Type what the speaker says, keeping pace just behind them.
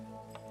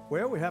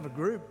Well, we have a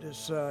group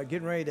that's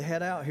getting ready to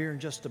head out here in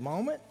just a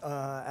moment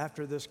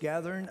after this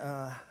gathering.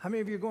 How many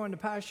of you are going to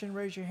Passion?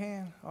 Raise your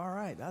hand. All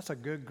right, that's a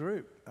good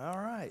group. All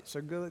right,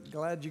 so good.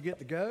 Glad you get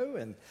to go,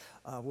 and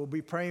we'll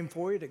be praying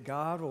for you that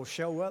God will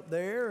show up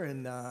there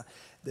and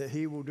that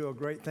He will do a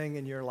great thing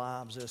in your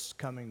lives this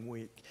coming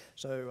week.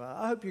 So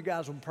I hope you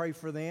guys will pray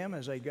for them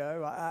as they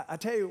go. I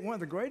tell you, one of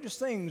the greatest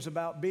things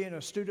about being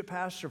a student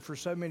pastor for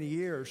so many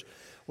years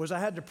was I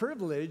had the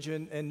privilege,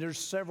 and there's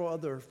several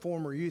other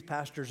former youth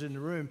pastors in the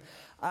room,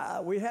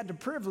 we had the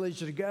privilege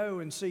to go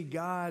and see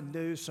God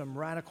do some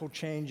radical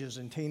changes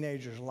in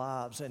teenagers'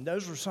 lives. And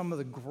those were some of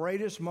the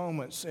greatest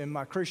moments in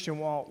my Christian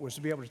walk, was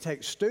to be able to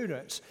take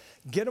students,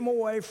 get them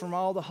away from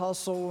all the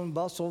hustle and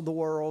bustle of the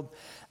world,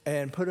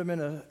 and put them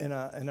in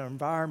an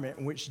environment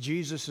in which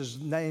Jesus'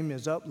 name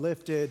is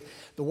uplifted,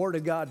 the Word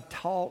of God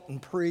taught and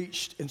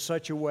preached in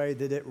such a way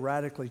that it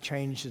radically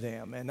changed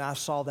them. And I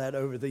saw that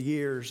over the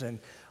years, and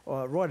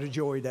what a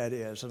joy that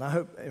is. And I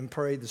hope and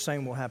pray the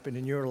same will happen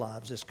in your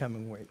lives this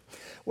coming week.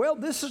 Well,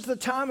 this is the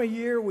time of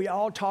year we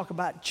all talk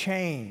about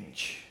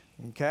change,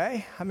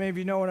 okay? How many of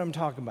you know what I'm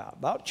talking about?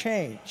 About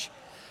change.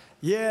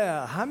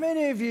 Yeah, how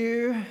many of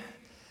you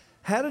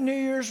had a New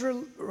Year's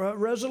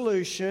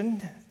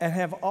resolution and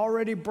have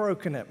already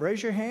broken it?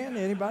 Raise your hand.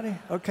 Anybody?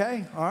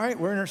 Okay. All right.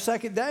 We're in our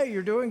second day.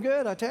 You're doing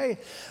good, I tell you.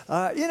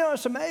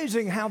 It's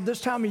amazing how this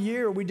time of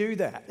year we do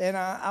that. And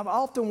I've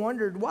often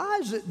wondered, why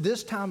is it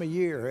this time of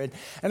year?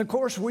 And of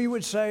course, we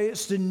would say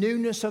it's the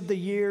newness of the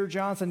year.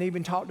 Jonathan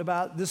even talked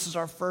about this is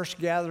our first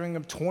gathering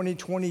of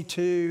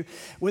 2022.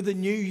 With the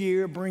new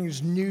year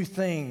brings new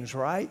things,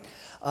 right?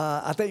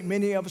 I think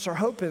many of us are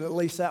hoping at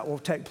least that will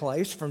take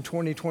place from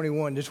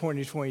 2021 to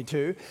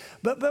 2022.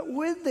 But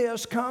with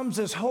this comes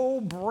this whole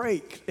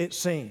break, it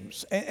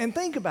seems. And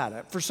think about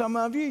it. For some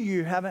of you,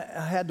 you haven't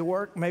had to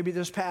work maybe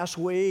this past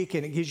week,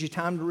 and it gives you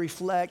time to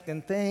reflect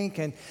and think.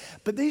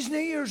 But these New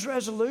Year's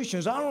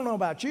resolutions, I don't know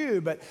about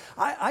you, but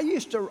I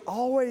used to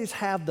always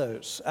have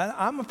those.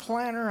 I'm a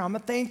planner. I'm a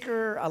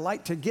thinker. I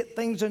like to get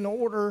things in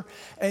order.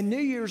 And New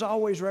Year's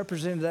always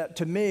represented that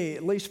to me,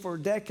 at least for a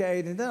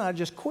decade. And then I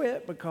just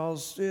quit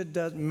because it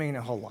doesn't mean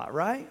a whole lot,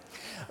 right?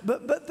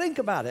 But think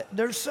about it.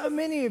 There's so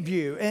many of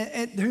you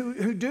and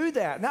who do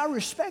that, and I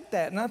respect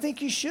that, and I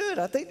think you should.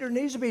 I think there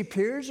needs to be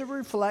periods of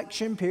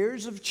reflection,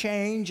 periods of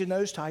change, and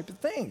those type of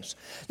things.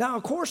 Now,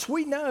 of course,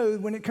 we know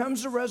when it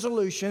comes to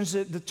resolutions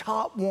that the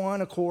top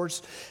one, of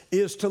course,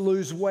 is to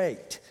lose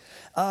weight.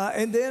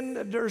 And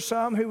then there's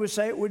some who would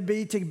say it would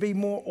be to be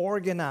more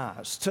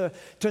organized,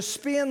 to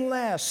spend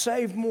less,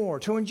 save more,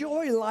 to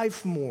enjoy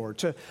life more,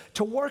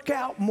 to work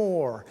out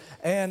more,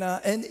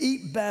 and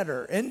eat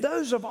better. And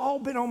those have all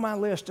been on my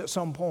list at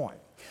some point.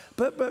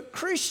 But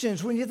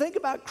Christians, when you think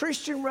about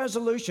Christian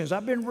resolutions,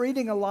 I've been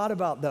reading a lot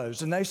about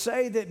those, and they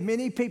say that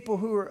many people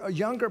who are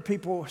younger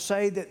people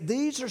say that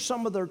these are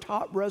some of their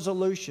top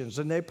resolutions,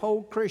 and they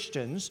poll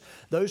Christians,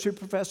 those who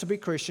profess to be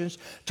Christians,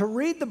 to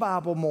read the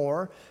Bible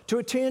more, to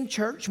attend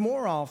church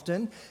more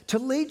often, to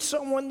lead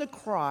someone to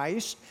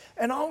Christ,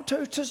 and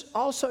also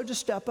to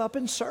step up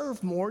and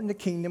serve more in the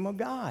kingdom of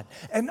God.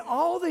 And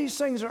all these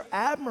things are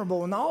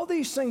admirable, and all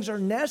these things are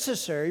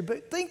necessary,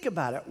 but think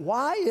about it.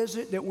 Why is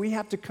it that we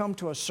have to come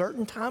to a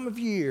certain time of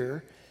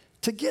year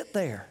to get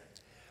there?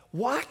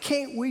 Why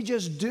can't we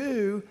just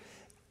do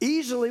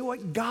easily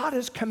what God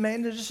has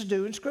commanded us to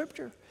do in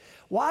Scripture?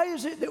 Why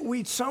is it that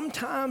we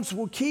sometimes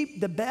will keep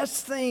the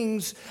best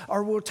things,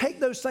 or we'll take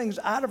those things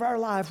out of our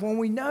life when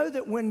we know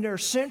that when they're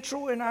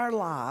central in our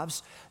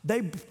lives,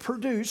 they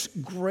produce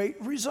great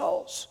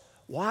results?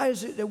 Why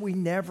is it that we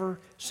never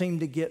seem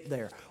to get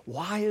there?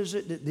 Why is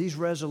it that these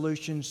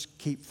resolutions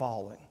keep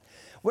falling?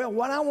 Well,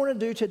 what I want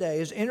to do today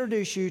is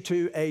introduce you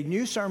to a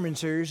new sermon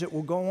series that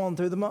will go on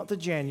through the month of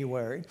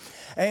January.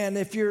 And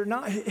if you're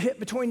not hit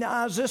between the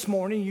eyes this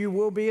morning, you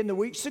will be in the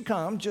weeks to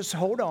come. Just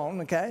hold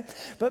on, okay?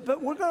 But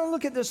we're going to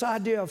look at this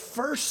idea of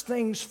first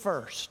things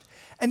first.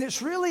 And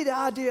it's really the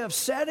idea of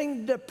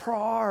setting the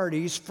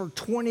priorities for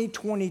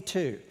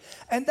 2022.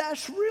 And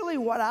that's really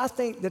what I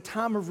think the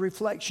time of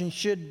reflection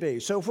should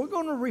be. So if we're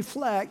going to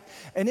reflect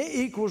and it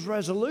equals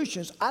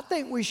resolutions, I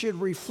think we should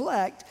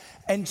reflect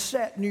and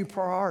set new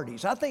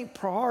priorities. I think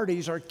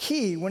priorities are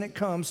key when it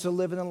comes to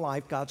living the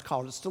life God's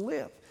called us to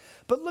live.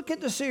 But look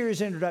at the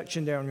series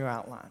introduction there on your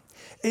outline.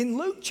 In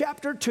Luke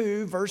chapter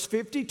 2, verse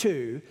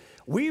 52,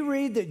 we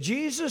read that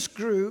Jesus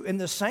grew in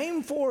the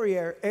same four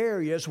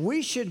areas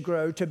we should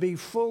grow to be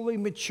fully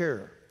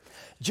mature.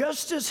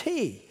 Just as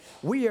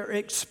we are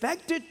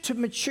expected to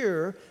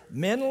mature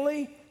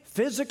mentally,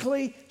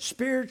 physically,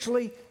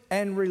 spiritually,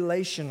 and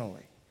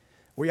relationally.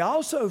 We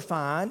also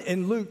find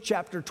in Luke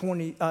chapter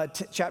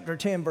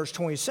 10, verse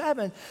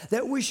 27,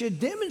 that we should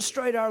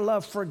demonstrate our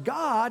love for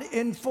God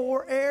in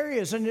four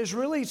areas, and it's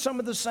really some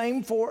of the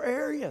same four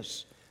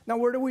areas. Now,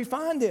 where do we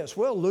find this?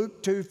 Well,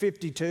 Luke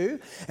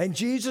 2:52, and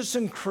Jesus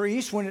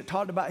increased when it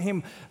talked about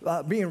him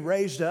being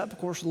raised up. Of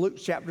course, Luke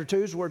chapter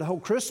 2 is where the whole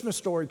Christmas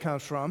story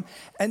comes from.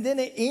 And then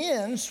it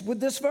ends with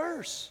this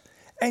verse.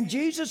 And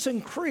Jesus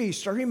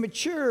increased, or he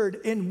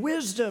matured in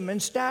wisdom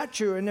and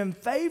stature and in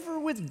favor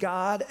with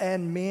God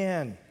and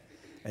men.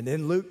 And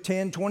then Luke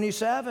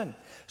 10:27.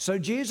 So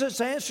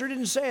Jesus answered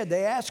and said,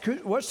 they asked,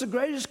 what's the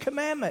greatest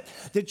commandment?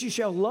 That you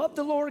shall love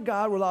the Lord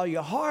God with all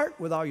your heart,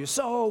 with all your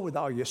soul, with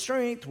all your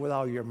strength, with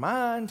all your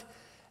mind,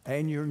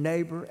 and your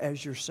neighbor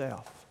as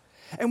yourself.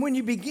 And when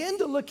you begin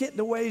to look at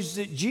the ways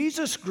that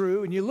Jesus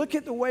grew and you look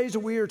at the ways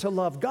that we are to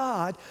love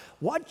God,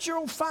 what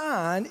you'll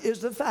find is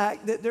the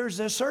fact that there's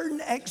a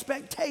certain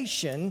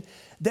expectation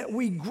that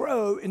we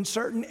grow in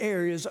certain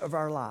areas of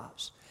our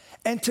lives.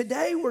 And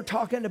today we're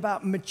talking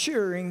about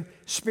maturing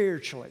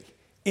spiritually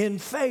in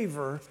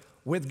favor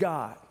with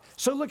God.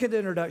 So look at the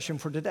introduction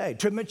for today.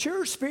 To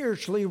mature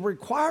spiritually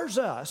requires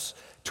us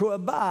to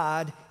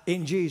abide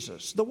in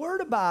Jesus. The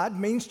word abide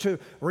means to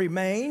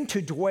remain,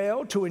 to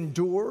dwell, to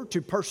endure,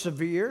 to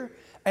persevere,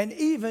 and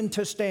even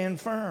to stand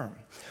firm.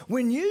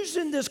 When used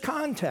in this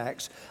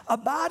context,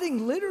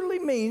 abiding literally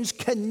means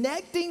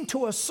connecting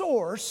to a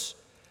source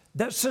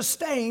that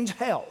sustains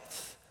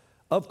health.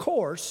 Of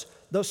course,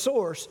 the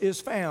source is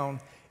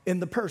found in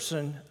the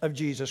person of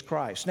Jesus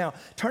Christ. Now,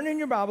 turn in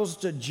your Bibles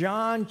to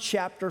John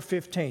chapter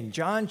 15.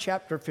 John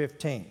chapter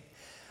 15.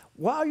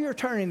 While you're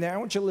turning there, I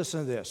want you to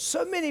listen to this.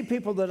 So many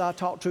people that I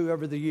talked to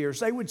over the years,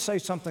 they would say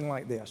something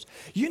like this.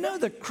 You know,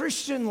 the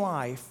Christian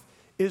life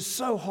is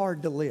so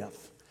hard to live.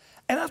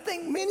 And I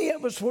think many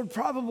of us would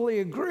probably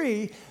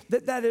agree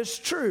that that is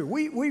true.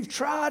 We've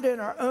tried in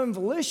our own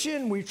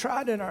volition. We've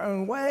tried in our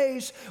own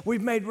ways.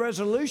 We've made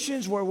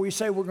resolutions where we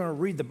say we're going to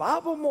read the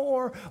Bible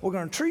more. We're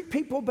going to treat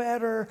people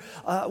better.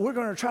 We're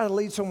going to try to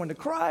lead someone to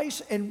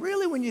Christ. And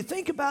really, when you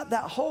think about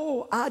that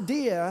whole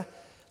idea,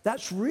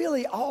 that's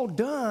really all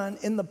done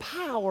in the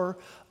power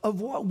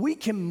of what we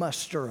can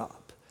muster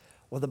up.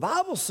 Well, the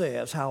Bible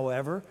says,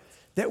 however,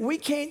 that we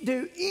can't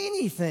do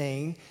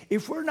anything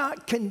if we're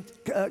not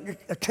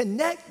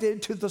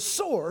connected to the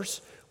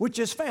source, which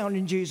is found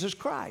in Jesus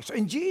Christ.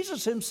 And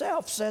Jesus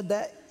himself said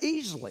that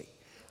easily.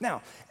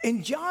 Now,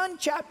 in John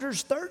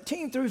chapters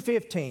 13 through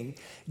 15,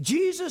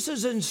 Jesus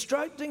is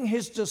instructing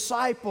his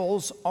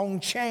disciples on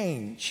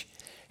change.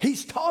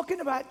 He's talking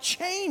about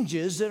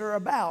changes that are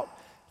about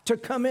to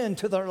come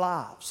into their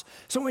lives.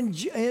 So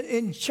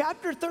in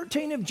chapter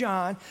 13 of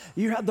John,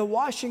 you have the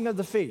washing of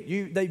the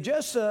feet. They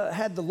just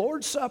had the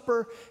Lord's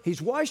Supper.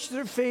 He's washed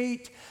their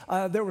feet.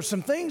 There were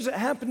some things that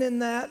happened in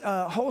that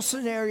whole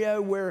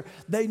scenario where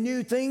they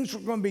knew things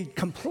were going to be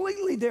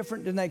completely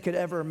different than they could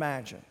ever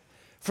imagine.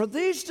 For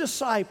these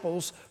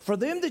disciples, for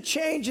them to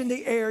change in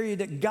the area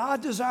that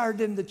God desired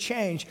them to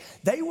change,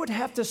 they would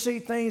have to see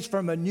things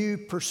from a new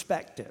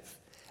perspective.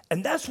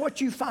 And that's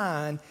what you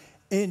find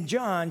in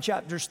John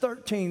chapters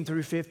 13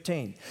 through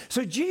 15.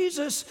 So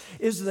Jesus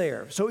is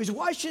there. So he's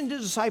washing the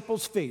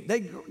disciples' feet.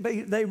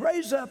 They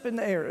raise up in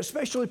the air,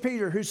 especially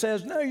Peter, who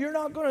says, no, you're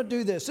not going to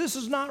do this. This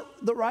is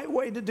not the right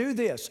way to do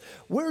this.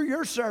 We're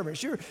your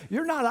servants.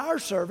 You're not our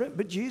servant,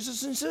 but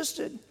Jesus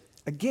insisted.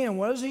 Again,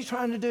 what is he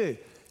trying to do?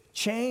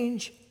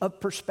 Change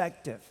of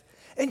perspective.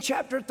 In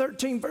chapter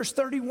 13, verse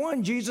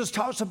 31, Jesus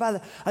talks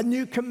about a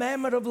new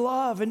commandment of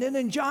love. And then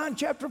in John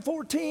chapter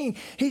 14,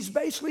 he's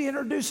basically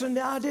introducing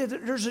the idea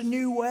that there's a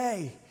new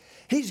way.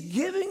 He's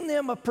giving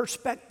them a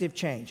perspective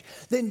change.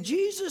 Then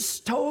Jesus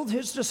told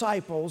his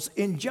disciples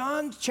in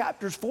John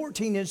chapters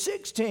 14 and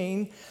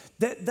 16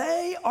 that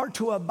they are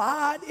to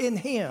abide in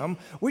him,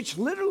 which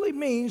literally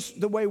means,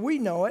 the way we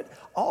know it,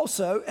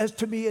 also as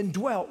to be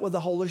indwelt with the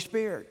Holy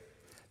Spirit.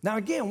 Now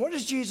again, what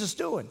is Jesus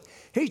doing?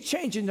 He's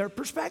changing their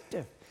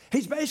perspective.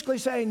 He's basically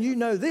saying, you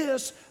know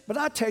this, but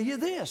I tell you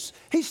this.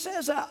 He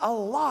says that a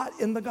lot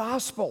in the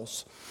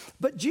Gospels.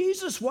 But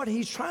Jesus, what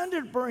he's trying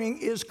to bring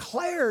is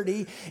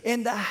clarity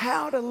into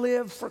how to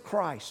live for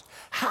Christ,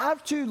 how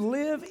to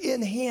live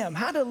in him,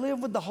 how to live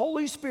with the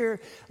Holy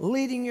Spirit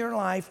leading your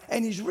life.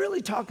 And he's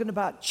really talking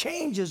about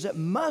changes that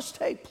must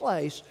take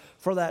place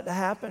for that to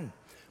happen.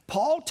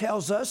 Paul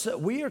tells us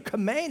that we are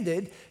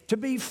commanded to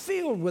be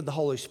filled with the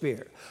Holy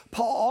Spirit.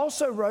 Paul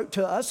also wrote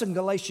to us in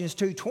Galatians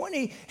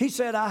 2:20, he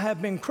said, I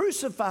have been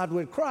crucified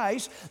with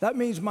Christ. That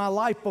means my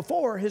life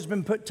before has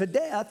been put to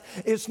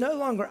death. It's no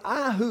longer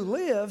I who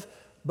live,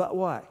 but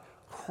what?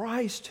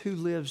 Christ who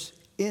lives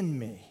in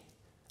me.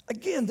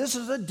 Again, this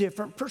is a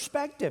different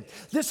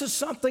perspective. This is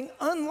something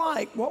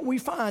unlike what we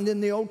find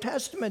in the Old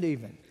Testament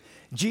even.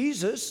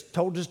 Jesus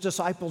told his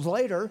disciples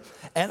later,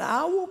 and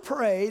I will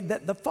pray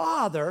that the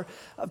Father,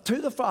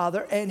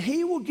 and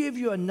he will give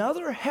you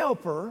another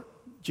helper.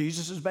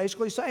 Jesus is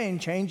basically saying,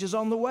 change is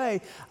on the way.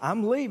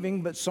 I'm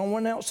leaving, but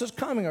someone else is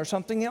coming or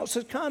something else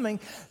is coming,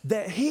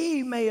 that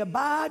he may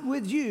abide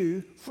with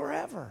you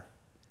forever.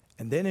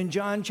 And then in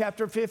John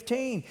chapter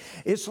 15,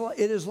 it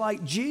is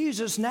like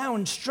Jesus now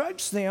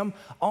instructs them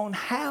on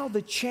how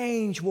the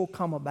change will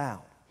come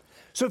about.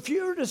 So if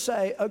you were to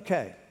say,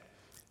 okay,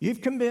 you've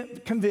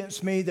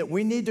convinced me that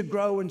we need to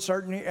grow in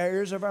certain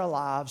areas of our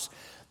lives.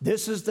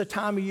 This is the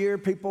time of year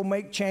people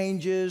make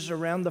changes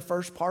around the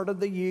first part of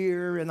the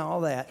year and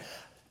all that.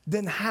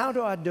 Then how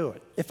do I do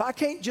it? If I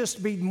can't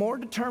just be more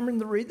determined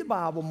to read the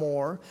Bible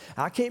more,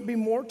 I can't be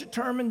more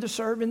determined to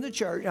serve in the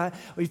church.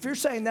 If you're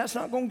saying that's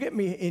not going to get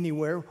me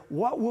anywhere,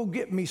 what will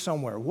get me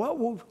somewhere? What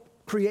will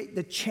create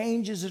the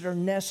changes that are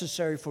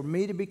necessary for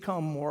me to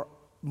become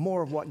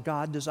more of what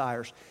God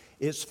desires,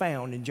 is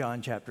found in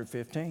John chapter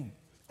 15.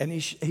 And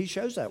he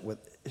shares that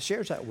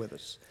with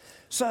us.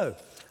 So,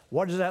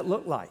 what does that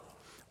look like?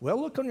 Well,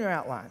 look on your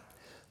outline.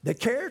 The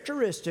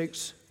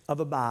characteristics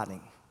of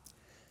abiding.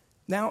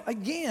 Now,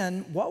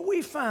 again, what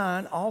we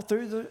find all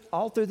through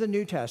the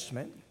New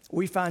Testament,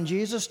 we find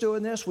Jesus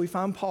doing this, we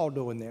find Paul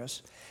doing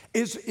this,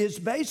 is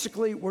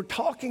basically we're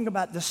talking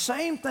about the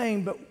same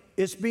thing, but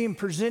it's being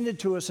presented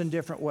to us in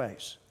different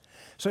ways.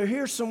 So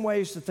here's some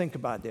ways to think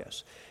about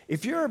this.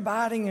 If you're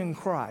abiding in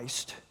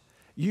Christ,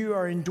 you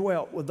are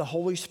indwelt with the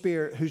Holy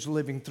Spirit who's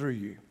living through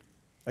you.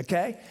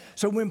 Okay?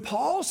 So when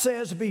Paul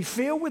says to be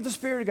filled with the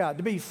Spirit of God,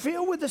 to be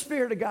filled with the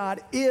Spirit of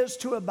God is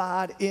to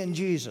abide in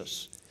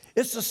Jesus.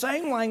 It's the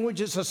same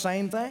language, it's the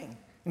same thing.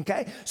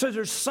 Okay? So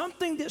there's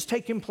something that's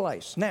taking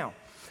place. Now,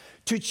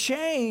 to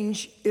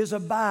change is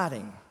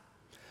abiding.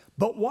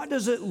 But what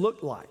does it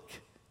look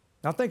like?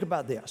 Now think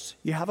about this.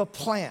 You have a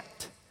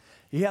plant.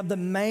 You have the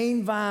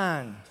main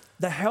vine,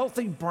 the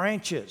healthy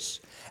branches,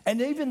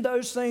 and even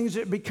those things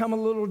that become a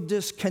little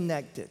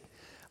disconnected.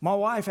 My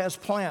wife has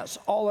plants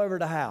all over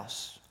the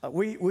house.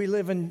 We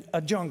live in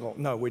a jungle.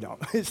 No, we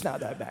don't. It's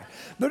not that bad.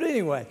 But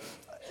anyway,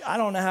 I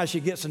don't know how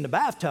she gets in the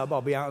bathtub,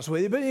 I'll be honest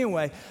with you. But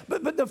anyway,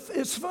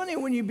 it's funny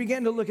when you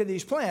begin to look at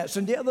these plants.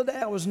 And the other day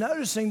I was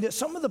noticing that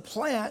some of the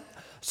plants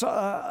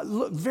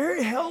look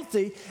very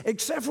healthy,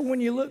 except for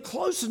when you look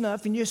close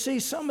enough and you see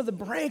some of the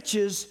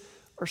branches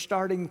are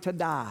starting to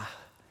die.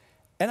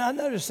 And I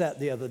noticed that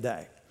the other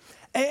day.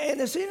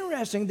 And it's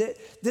interesting that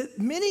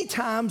many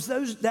times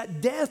that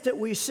death that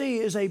we see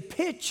is a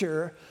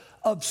picture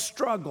of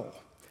struggle.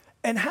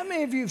 And how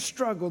many of you have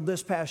struggled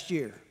this past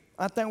year?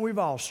 I think we've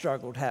all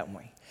struggled, haven't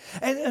we?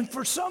 And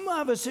for some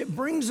of us, it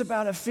brings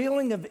about a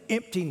feeling of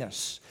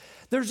emptiness.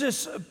 There's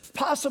this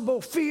possible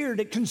fear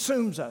that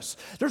consumes us.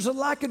 There's a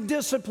lack of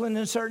discipline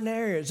in certain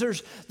areas.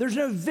 There's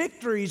no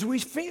victories. We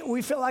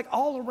feel like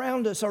all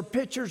around us are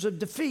pictures of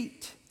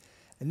defeat.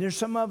 And there's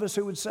some of us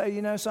who would say,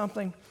 you know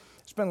something?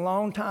 It's been a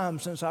long time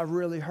since I've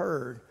really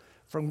heard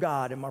from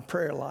God in my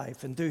prayer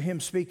life and through Him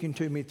speaking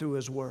to me through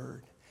His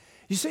Word.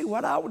 You see,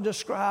 what I would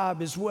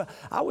describe is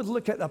I would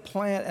look at a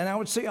plant and I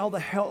would see all the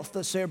health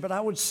that's there, but I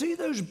would see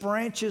those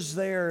branches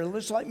there,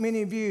 just like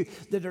many of you,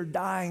 that are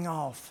dying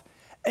off.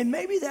 And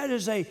maybe that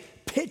is a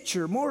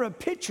picture, more a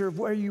picture of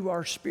where you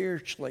are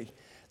spiritually.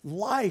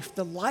 Life,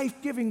 the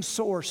life-giving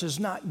source is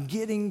not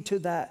getting to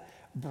that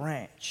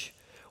branch,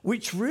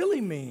 which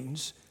really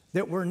means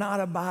that we're not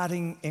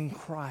abiding in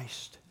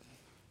Christ.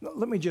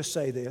 Let me just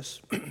say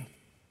this.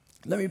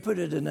 Let me put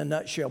it in a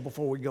nutshell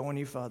before we go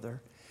any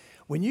further.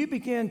 When you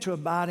begin to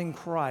abide in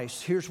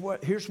Christ, here's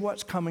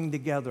what's coming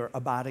together,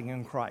 abiding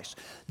in Christ.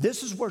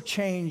 This is where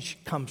change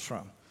comes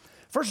from.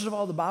 First of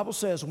all, the Bible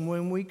says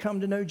when we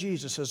come to know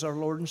Jesus as our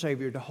Lord and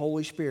Savior, the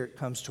Holy Spirit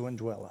comes to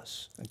indwell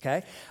us,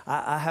 okay?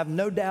 I have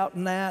no doubt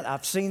in that.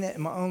 I've seen it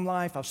in my own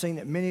life. I've seen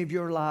it in many of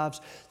your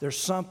lives. There's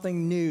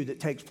something new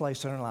that takes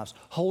place in our lives.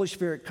 Holy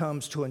Spirit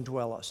comes to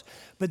indwell us.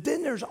 But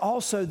then there's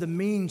also the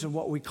means of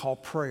what we call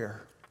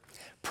prayer.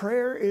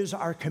 Prayer is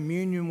our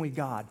communion with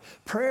God.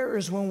 Prayer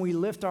is when we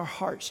lift our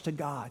hearts to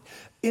God.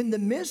 In the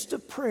midst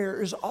of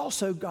prayer is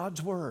also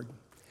God's Word.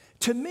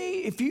 To me,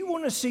 if you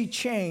want to see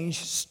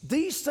change,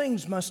 these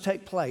things must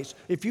take place.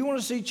 If you want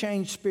to see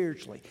change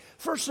spiritually,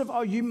 first of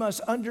all, you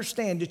must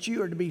understand that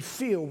you are to be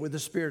filled with the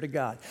Spirit of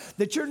God.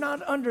 That you're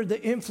not under the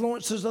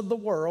influences of the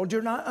world.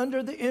 You're not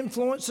under the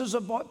influences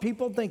of what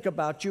people think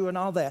about you and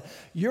all that.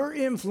 Your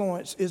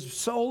influence is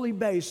solely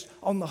based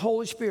on the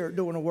Holy Spirit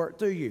doing a work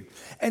through you.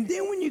 And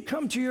then when you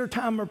come to your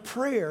time of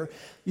prayer,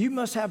 you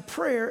must have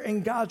prayer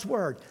in God's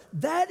Word.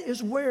 That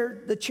is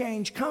where the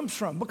change comes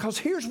from. Because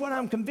here's what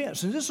I'm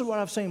convinced, and this is what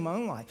I've seen in my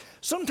own life.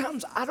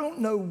 Sometimes I don't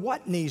know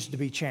what needs to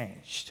be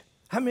changed.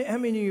 How many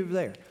of you are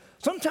there?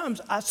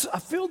 Sometimes I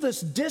feel this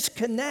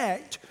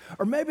disconnect,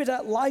 or maybe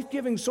that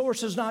life-giving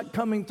source is not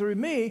coming through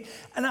me,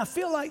 and I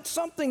feel like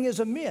something is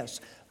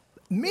amiss.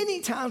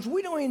 Many times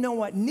we don't even know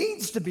what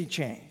needs to be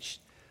changed.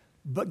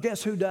 But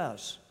guess who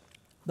does?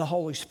 The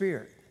Holy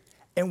Spirit.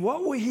 And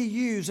what will He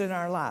use in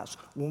our lives?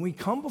 When we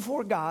come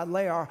before God,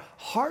 lay our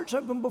hearts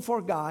open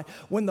before God,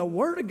 when the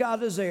Word of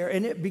God is there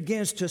and it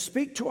begins to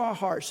speak to our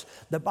hearts,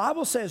 the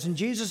Bible says, and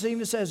Jesus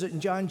even says it in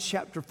John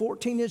chapter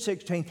 14 and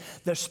 16,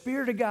 the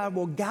Spirit of God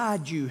will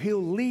guide you.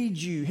 He'll lead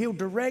you. He'll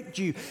direct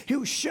you.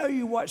 He'll show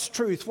you what's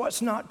truth,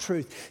 what's not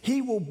truth.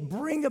 He will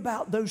bring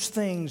about those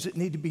things that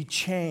need to be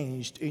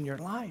changed in your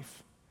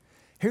life.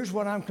 Here's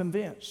what I'm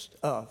convinced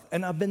of,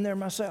 and I've been there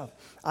myself.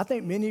 I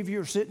think many of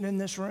you are sitting in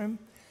this room,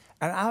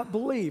 and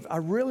I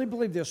really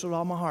believe this with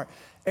all my heart.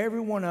 Every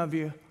one of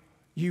you,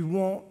 you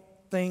want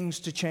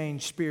things to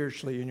change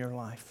spiritually in your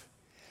life.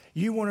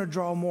 You want to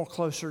draw more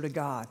closer to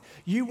God.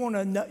 You want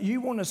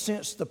to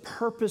sense the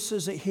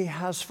purposes that He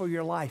has for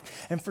your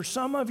life. And for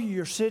some of you,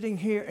 you're sitting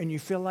here and you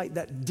feel like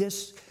that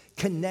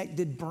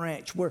disconnected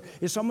branch where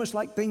it's almost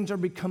like things are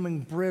becoming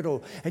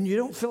brittle and you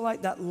don't feel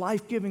like that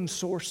life-giving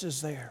source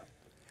is there.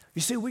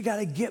 You see, we got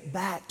to get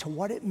back to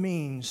what it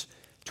means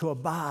to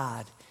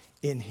abide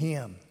in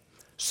Him.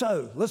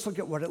 So let's look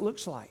at what it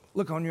looks like.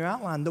 Look on your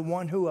outline. The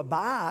one who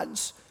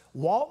abides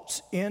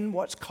walks in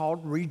what's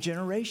called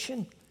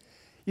regeneration.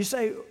 You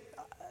say,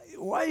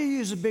 why do you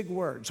use the big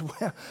words?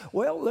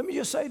 Well, let me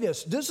just say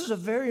this. This is a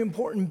very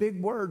important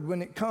big word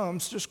when it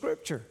comes to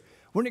Scripture,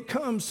 when it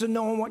comes to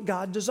knowing what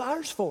God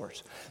desires for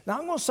us. Now,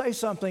 I'm going to say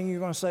something, you're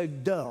going to say,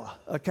 duh,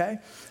 okay?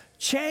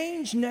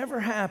 Change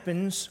never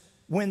happens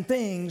when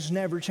things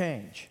never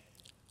change.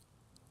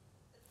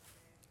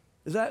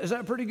 Is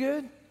that pretty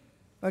good?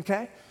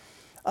 Okay.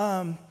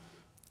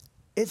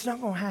 It's not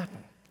going to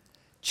happen.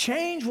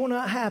 Change will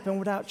not happen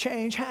without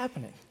change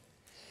happening.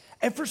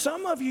 And for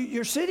some of you,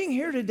 you're sitting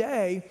here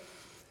today,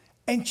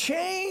 and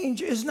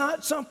change is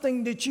not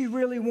something that you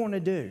really want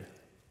to do.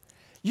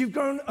 You've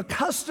grown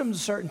accustomed to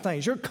certain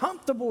things. You're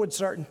comfortable with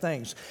certain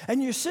things.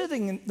 And you're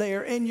sitting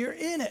there, and you're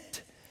in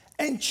it.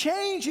 And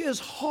change is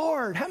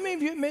hard. How many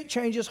of you admit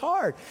change is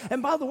hard?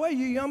 And by the way,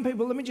 you young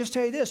people, let me just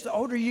tell you this. The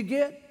older you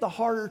get, the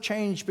harder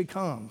change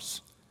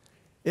becomes.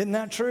 Isn't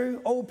that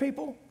true, old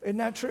people? Isn't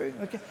that true?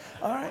 Okay.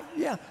 All right.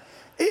 Yeah.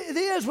 It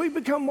is. We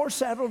become more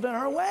settled in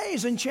our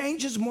ways, and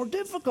change is more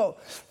difficult.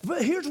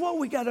 But here's what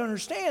we got to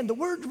understand. The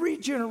word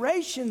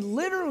regeneration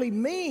literally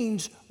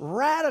means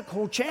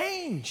radical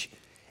change.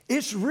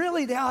 It's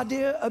really the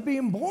idea of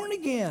being born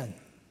again.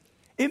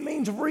 It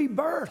means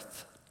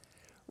rebirth.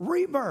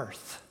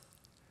 Rebirth.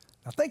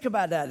 Now think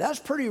about that. That's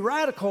pretty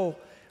radical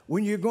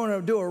when you're going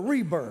to do a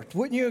rebirth.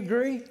 Wouldn't you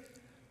agree?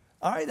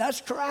 All right,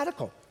 that's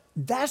radical.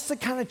 That's the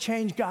kind of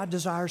change God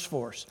desires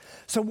for us.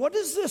 So what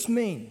does this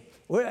mean?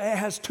 Well, it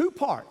has two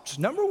parts.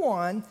 Number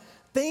one,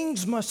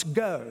 things must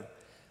go.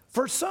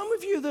 For some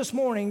of you this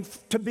morning,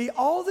 to be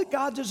all that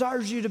God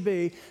desires you to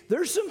be,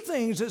 there's some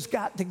things that's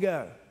got to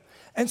go.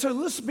 And so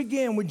let's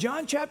begin with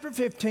John chapter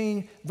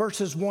 15,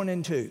 verses 1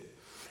 and 2.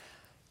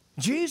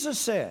 Jesus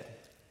said,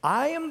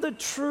 I am the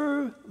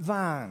true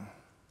vine.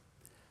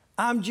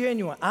 I'm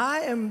genuine.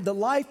 I am the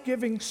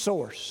life-giving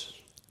source.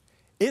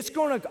 If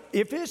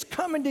it's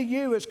coming to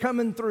you, it's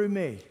coming through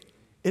me,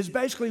 is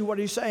basically what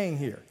he's saying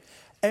here.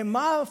 And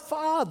my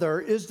Father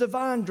is the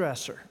vine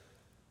dresser.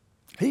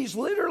 He's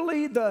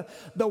literally the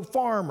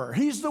farmer.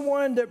 He's the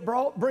one that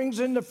brings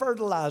in the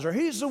fertilizer.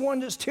 He's the one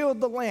that's tilled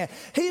the land.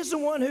 He's the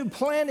one who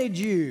planted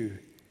you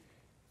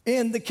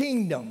in the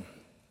kingdom.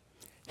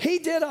 He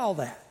did all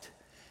that.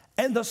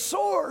 And the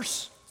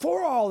source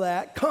for all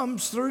that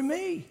comes through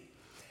me.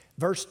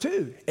 Verse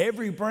 2,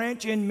 every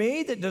branch in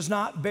me that does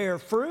not bear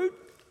fruit,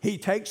 he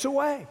takes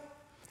away.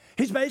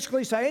 He's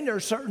basically saying there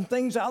are certain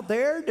things out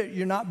there that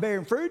you're not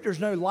bearing fruit. There's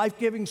no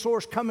life-giving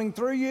source coming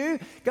through you.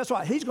 Guess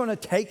what? He's going to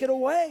take it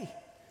away.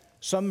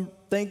 Some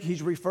think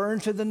he's referring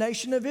to the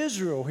nation of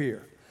Israel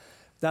here.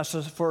 That's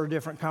for a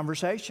different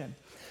conversation.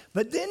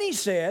 But then he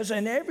says,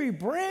 and every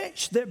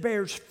branch that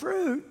bears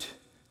fruit,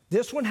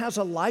 this one has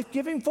a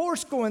life-giving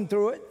force going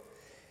through it,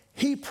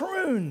 he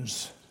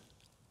prunes.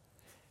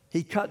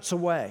 He cuts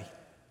away.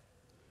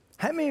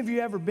 How many of you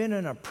ever been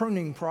in a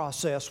pruning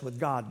process with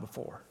God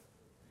before?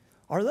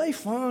 Are they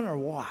fun or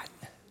what?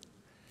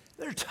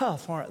 They're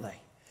tough, aren't they?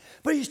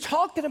 But he's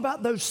talking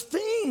about those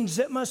things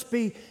that must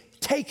be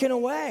taken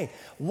away.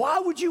 Why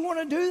would you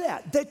want to do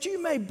that? That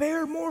you may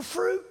bear more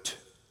fruit.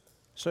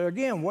 So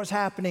again, what's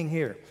happening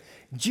here?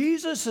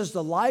 Jesus is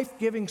the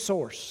life-giving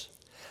source.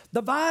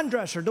 The vine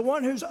dresser, the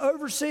one who's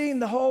overseeing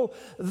the whole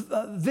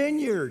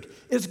vineyard,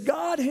 is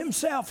God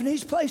himself, and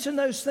he's placing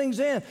those things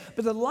in.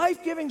 But the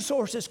life-giving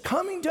source that's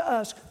coming to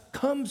us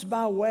comes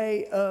by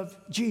way of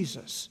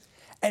Jesus.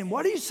 And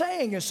what he's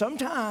saying is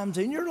sometimes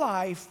in your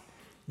life,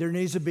 there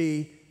needs to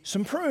be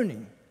some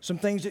pruning, some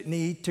things that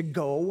need to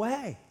go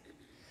away.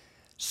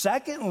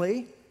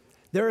 Secondly,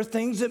 there are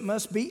things that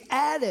must be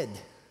added.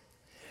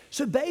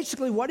 So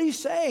basically what he's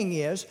saying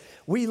is,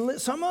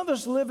 some of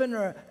us live in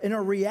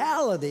a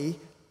reality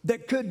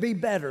that could be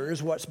better,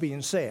 is what's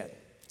being said.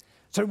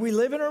 So we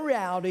live in a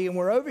reality, and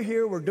we're over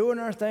here, we're doing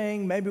our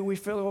thing. Maybe we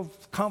feel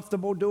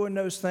comfortable doing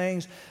those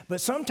things.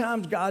 But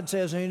sometimes God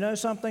says, you know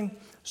something?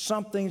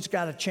 Something's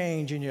got to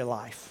change in your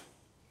life.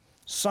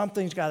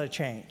 Something's got to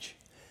change.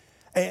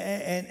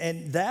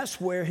 And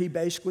that's where he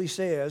basically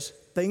says,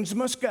 things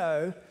must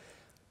go,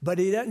 but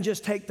he doesn't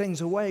just take things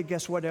away.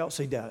 Guess what else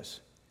he does?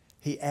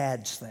 He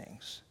adds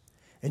things.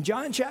 In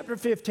John chapter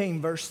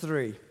 15, verse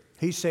 3,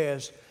 he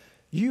says,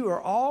 you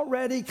are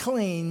already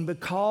clean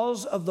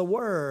because of the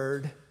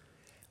word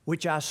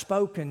which I've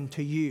spoken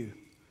to you.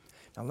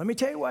 Now, let me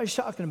tell you what he's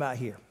talking about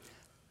here.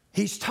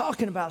 He's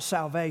talking about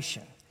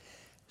salvation.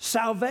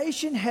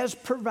 Salvation has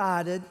been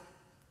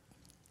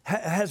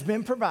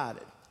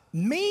provided,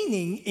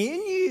 meaning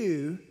in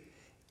you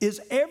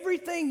is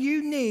everything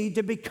you need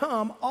to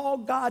become all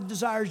God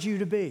desires you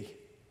to be.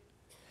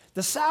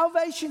 The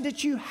salvation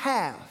that you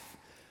have,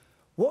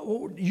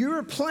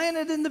 you're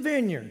planted in the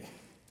vineyard,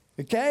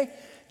 okay?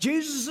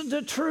 Jesus is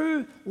the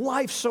true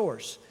life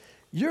source.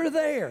 You're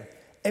there.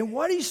 And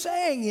what he's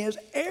saying is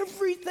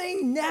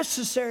everything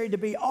necessary to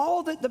be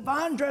all that the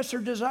vine dresser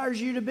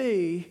desires you to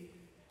be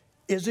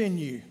is in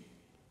you.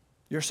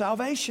 Your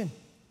salvation.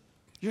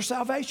 Your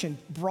salvation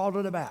brought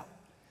it about.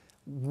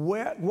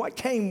 What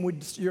came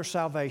with your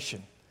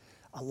salvation?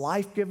 a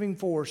life-giving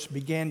force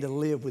began to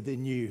live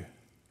within you,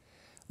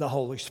 the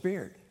Holy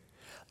Spirit.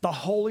 The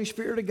Holy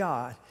Spirit of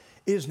God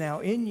is now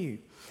in you.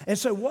 And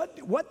so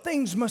what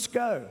things must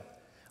go?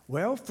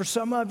 Well, for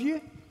some of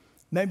you,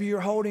 maybe you're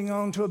holding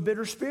on to a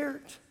bitter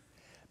spirit.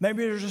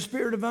 Maybe there's a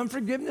spirit of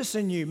unforgiveness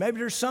in you. Maybe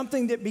there's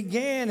something that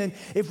began. And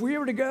if we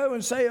were to go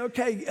and say,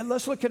 okay,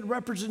 let's look at a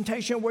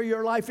representation of where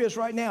your life is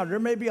right now. There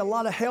may be a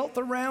lot of health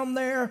around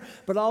there,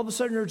 but all of a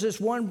sudden there's this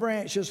one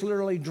branch just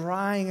literally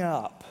drying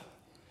up.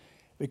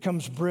 It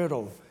becomes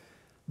brittle.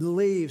 The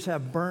leaves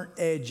have burnt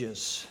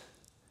edges.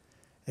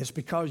 It's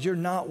because you're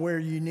not where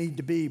you need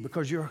to be,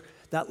 because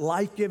that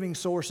life-giving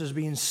source is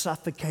being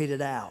suffocated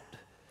out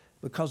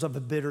because of a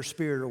bitter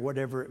spirit or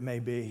whatever it may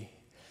be.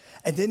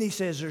 And then he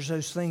says there's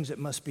those things that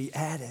must be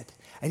added.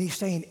 And he's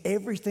saying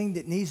everything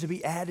that needs to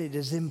be added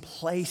is in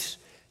place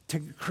to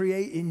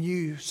create in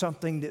you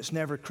something that's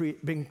never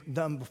been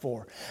done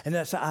before. And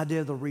that's the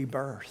idea of the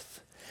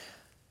rebirth.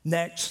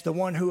 Next, the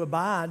one who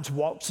abides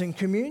walks in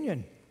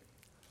communion.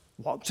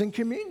 Walks in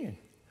communion.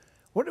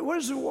 What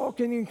is it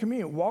walking in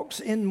communion? Walks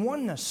in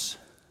oneness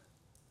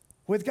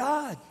with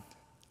God.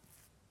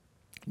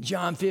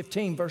 John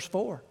 15, verse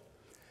 4.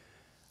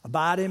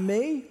 Abide in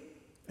me,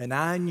 and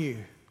I in you.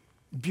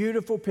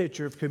 Beautiful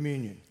picture of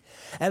communion.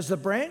 As the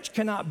branch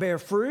cannot bear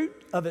fruit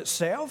of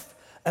itself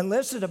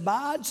unless it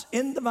abides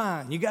in the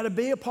vine. You got to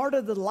be a part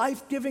of the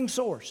life-giving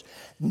source.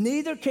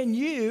 Neither can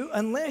you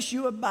unless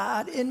you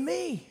abide in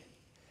me.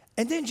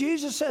 And then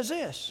Jesus says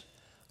this,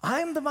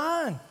 I am the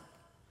vine.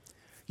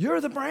 You're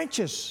the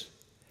branches.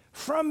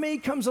 From me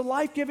comes a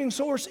life-giving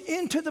source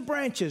into the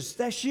branches.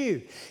 That's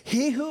you.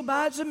 He who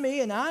abides in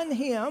me and I in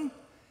him,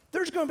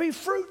 there's going to be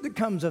fruit that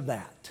comes of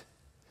that.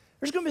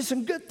 There's going to be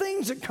some good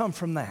things that come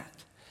from that.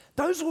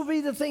 Those will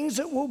be the things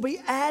that will be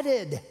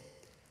added.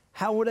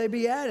 How will they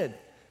be added?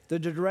 Through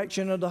the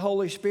direction of the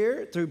Holy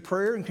Spirit, through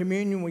prayer and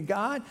communion with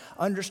God,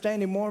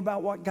 understanding more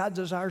about what God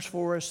desires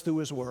for us through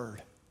his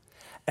word.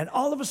 And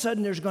all of a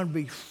sudden, there's going to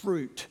be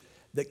fruit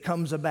that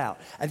comes about.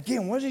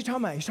 Again, what is he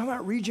talking about? He's talking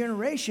about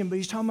regeneration, but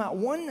he's talking about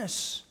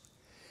oneness.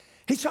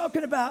 He's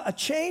talking about a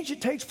change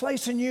that takes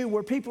place in you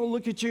where people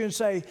look at you and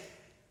say,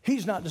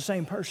 he's not the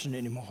same person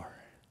anymore.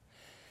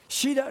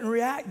 She doesn't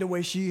react the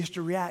way she used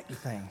to react to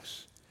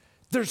things.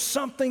 There's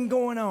something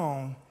going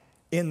on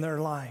in their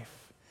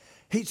life.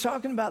 He's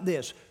talking about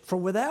this. For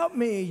without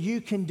me,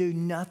 you can do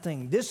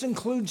nothing. This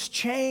includes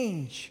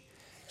change.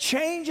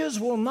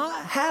 Changes will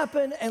not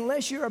happen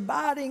unless you're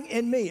abiding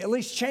in me, at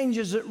least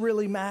changes that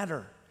really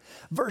matter.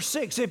 Verse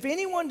 6, if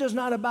anyone does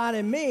not abide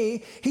in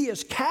me, he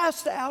is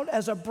cast out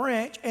as a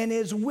branch and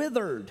is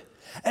withered.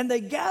 And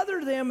they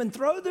gather them and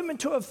throw them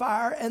into a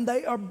fire and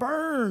they are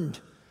burned.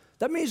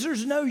 That means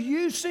there's no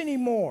use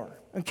anymore,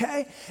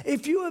 okay?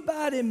 If you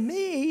abide in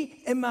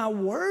me and my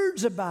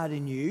words abide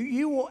in you,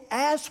 you will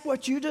ask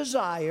what you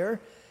desire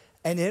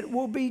and it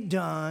will be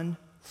done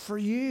for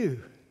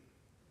you.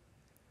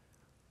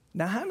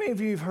 Now, how many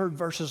of you have heard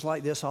verses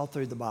like this all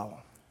through the Bible?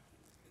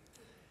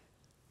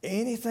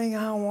 Anything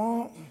I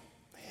want,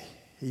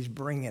 he's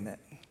bringing it.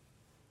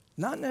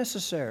 Not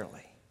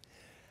necessarily.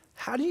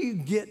 How do you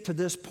get to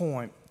this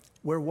point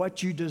where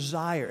what you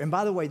desire, and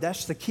by the way,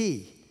 that's the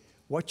key.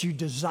 What you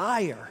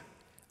desire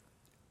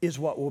is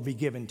what will be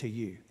given to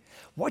you.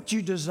 What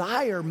you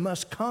desire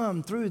must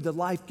come through the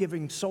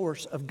life-giving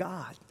source of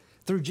God,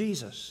 through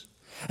Jesus.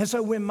 And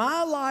so when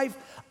my life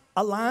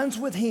aligns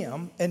with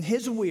him and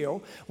his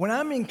will, when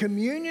I'm in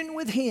communion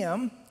with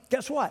him,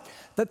 guess what?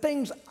 The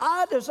things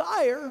I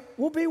desire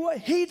will be what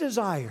he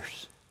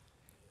desires.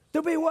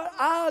 They'll be what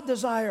I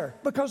desire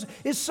because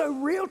it's so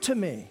real to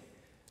me.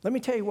 Let me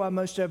tell you why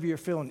most of you are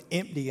feeling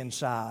empty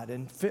inside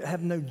and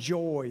have no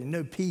joy and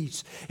no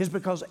peace. Is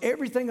because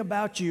everything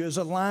about you is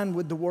aligned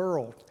with the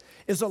world,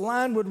 is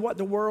aligned with what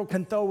the world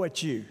can throw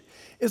at you,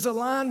 is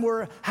aligned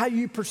with how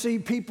you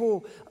perceive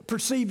people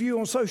perceive you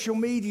on social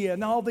media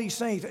and all these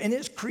things. And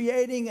it's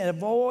creating a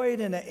void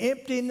and an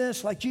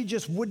emptiness like you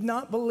just would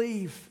not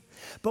believe.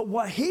 But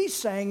what he's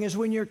saying is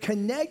when you're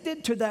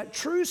connected to that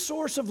true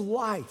source of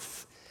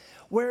life,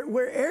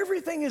 where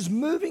everything is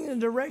moving in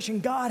the direction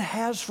God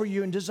has for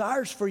you and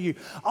desires for you,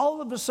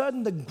 all of a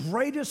sudden the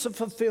greatest of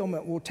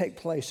fulfillment will take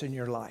place in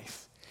your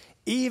life,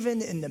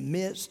 even in the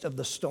midst of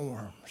the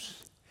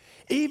storms,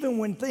 even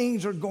when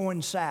things are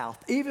going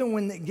south, even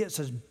when it gets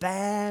as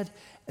bad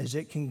as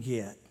it can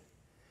get.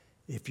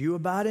 If you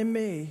abide in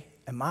me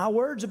and my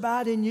words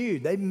abide in you,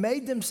 they've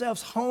made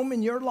themselves home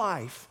in your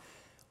life.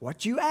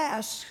 What you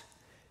ask,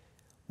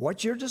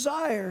 what your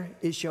desire,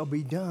 it shall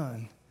be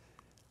done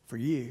for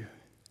you.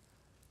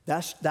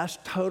 That's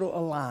total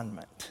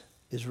alignment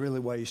is really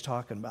what he's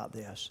talking about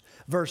this.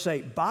 Verse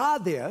 8, by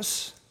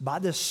this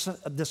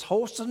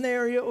whole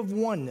scenario of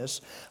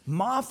oneness,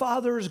 my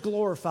Father is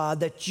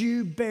glorified that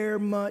you bear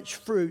much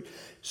fruit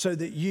so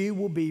that you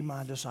will be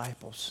my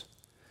disciples.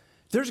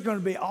 There's going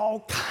to be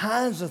all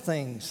kinds of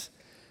things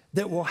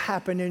that will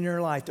happen in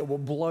your life that will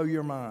blow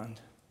your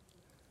mind.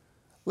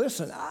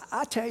 Listen,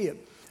 I tell you,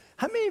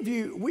 how many of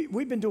you,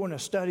 we've been doing a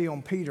study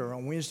on Peter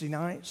on Wednesday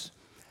nights,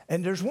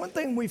 and there's one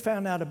thing we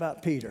found out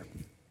about Peter.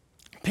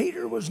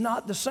 Peter was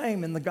not the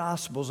same in the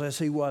Gospels as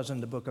he was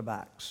in the book of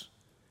Acts.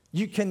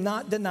 You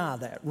cannot deny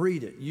that.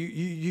 Read it.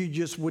 You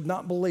just would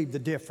not believe the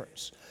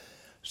difference.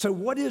 So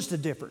what is the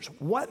difference?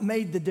 What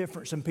made the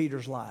difference in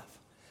Peter's life?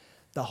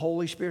 The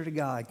Holy Spirit of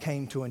God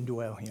came to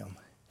indwell him.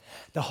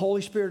 The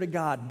Holy Spirit of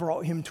God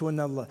brought him to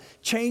another level.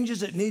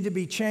 Changes that need to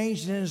be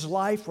changed in his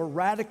life were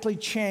radically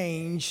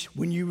changed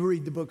when you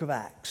read the book of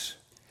Acts,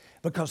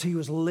 because he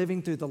was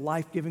living through the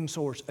life-giving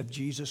source of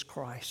Jesus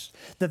Christ.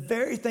 The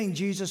very thing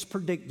Jesus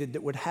predicted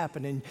that would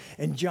happen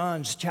in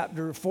John's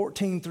chapter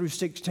 14 through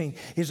 16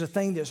 is a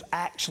thing that's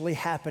actually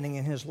happening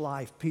in his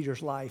life,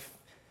 Peter's life,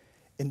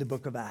 in the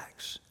book of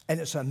Acts. And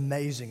it's an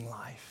amazing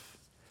life.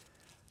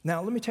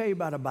 Now, let me tell you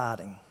about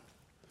abiding.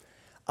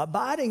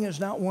 Abiding is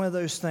not one of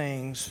those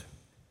things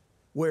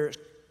where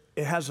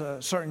it has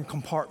a certain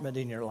compartment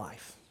in your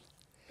life.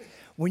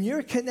 When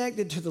you're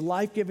connected to the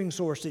life-giving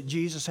source that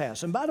Jesus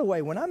has, and by the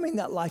way, when I mean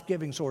that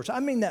life-giving source, I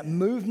mean that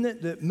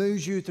movement that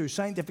moves you through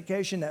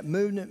sanctification, that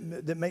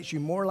movement that makes you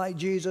more like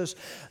Jesus,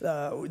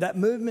 that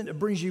movement that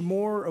brings you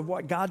more of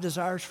what God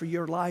desires for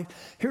your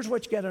life. Here's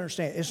what you got to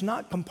understand. It's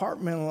not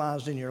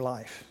compartmentalized in your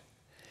life.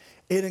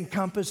 It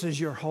encompasses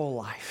your whole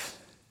life.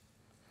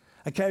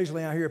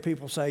 Occasionally I hear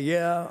people say,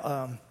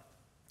 man,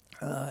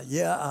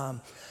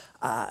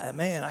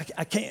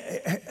 I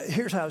can't,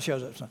 here's how it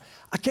shows up.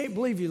 I can't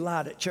believe you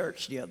lied at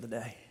church the other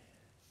day.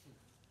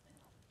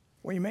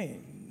 What do you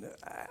mean?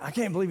 I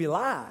can't believe you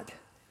lied.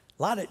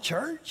 Lied at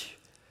church?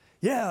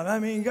 Yeah, I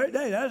mean, great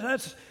day.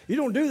 That's you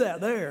don't do that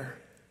there.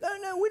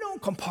 No, we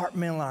don't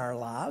compartmentalize our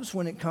lives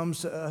when it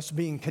comes to us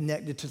being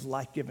connected to the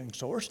life-giving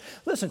source.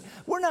 Listen,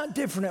 we're not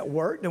different at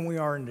work than we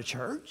are in the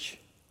church.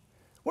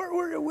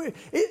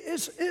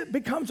 It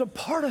becomes a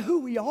part of who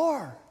we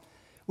are.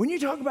 When you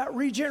talk about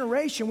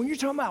regeneration, when you're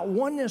talking about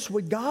oneness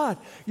with God,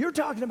 you're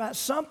talking about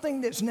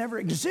something that's never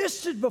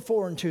existed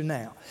before until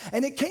now.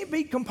 And it can't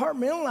be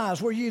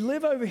compartmentalized where you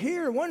live over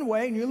here one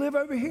way and you live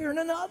over here in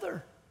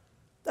another.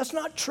 That's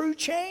not true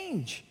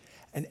change.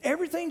 And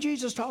everything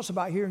Jesus talks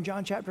about here in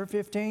John chapter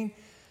 15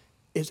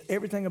 is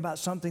everything about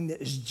something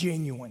that is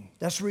genuine.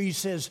 That's where he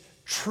says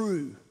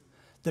true,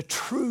 the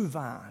true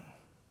vine.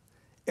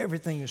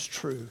 Everything is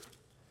true.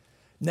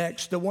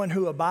 Next, the one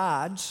who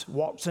abides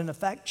walks in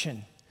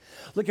affection.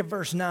 Look at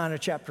verse 9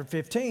 of chapter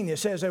 15. It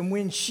says, and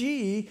when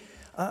she,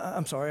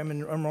 I'm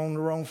on the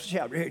wrong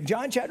chapter.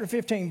 John chapter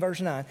 15,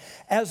 verse 9.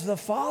 As the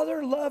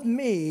Father loved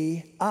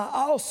me, I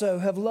also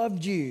have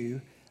loved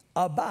you.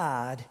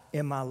 Abide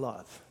in my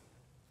love.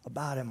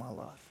 Abide in my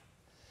love.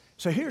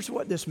 So here's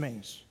what this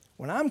means.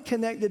 When I'm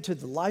connected to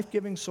the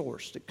life-giving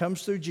source that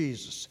comes through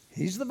Jesus,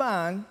 he's the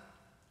vine,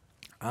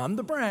 I'm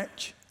the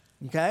branch,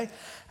 okay?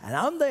 And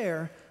I'm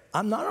there.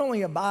 I'm not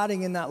only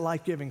abiding in that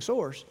life-giving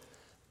source,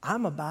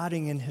 I'm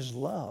abiding in his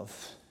love.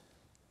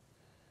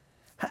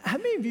 How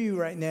many of you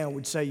right now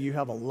would say you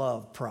have a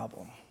love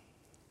problem?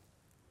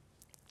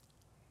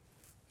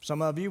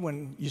 Some of you,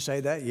 when you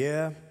say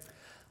that,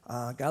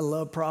 got a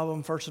love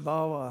problem. First of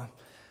all,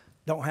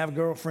 don't have a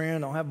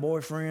girlfriend, don't have a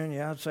boyfriend.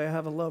 Yeah, I'd say I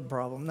have a love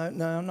problem.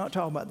 No, I'm not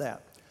talking about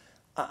that.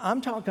 I'm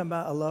talking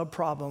about a love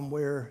problem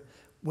where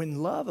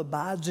when love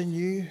abides in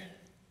you,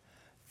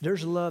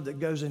 there's love that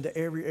goes into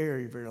every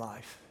area of your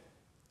life.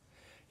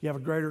 You have a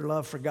greater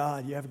love for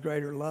God. You have a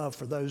greater love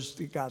for those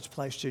that God's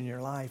placed in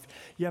your life.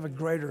 You have a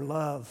greater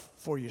love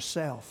for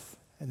yourself.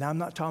 And I'm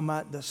not talking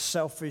about the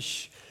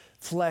selfish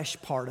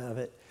flesh part of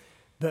it,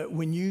 but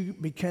when you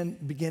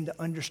begin to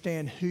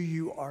understand who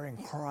you are in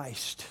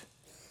Christ,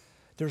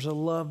 there's a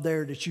love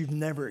there that you've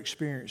never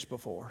experienced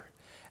before.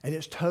 And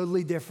it's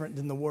totally different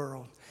than the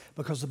world,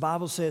 because the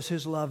Bible says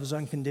his love is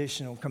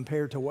unconditional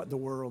compared to what the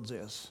world's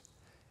is.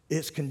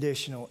 It's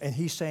conditional. And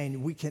he's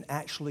saying we can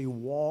actually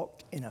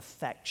walk in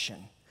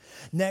affection.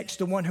 Next,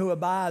 the one who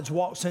abides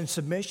walks in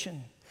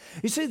submission.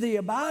 You see, the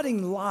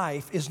abiding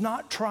life is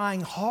not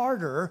trying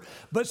harder,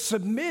 but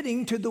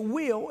submitting to the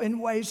will and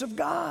ways of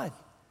God.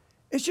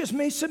 It's just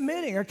me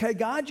submitting. Okay,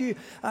 God,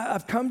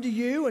 I've come to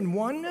you in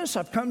oneness.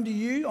 I've come to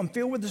you. I'm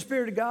filled with the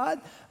Spirit of God.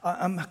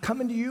 I'm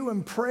coming to you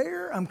in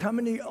prayer. I'm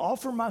coming to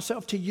offer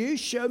myself to you.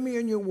 Show me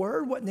in your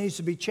word what needs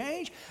to be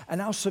changed,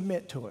 and I'll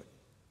submit to it.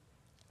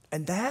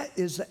 And that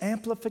is the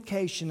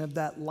amplification of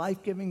that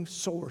life-giving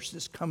source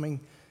that's coming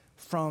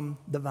from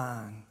the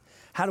vine.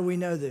 How do we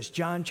know this?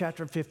 John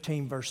chapter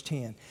 15, verse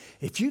 10.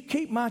 If you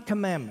keep my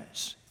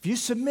commandments, if you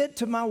submit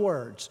to my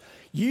words,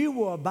 you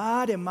will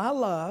abide in my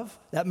love.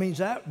 That means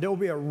that there will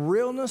be a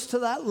realness to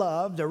that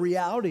love, the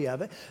reality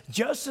of it,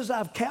 just as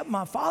I've kept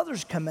my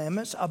Father's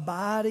commandments,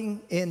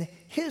 abiding in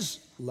his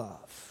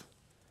love.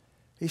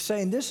 He's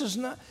saying, this is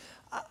not,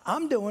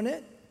 I'm doing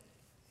it.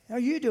 Now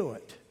you do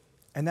it.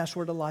 And that's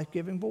where the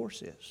life-giving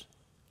force is.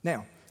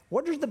 Now,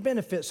 what are the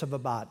benefits of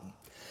abiding?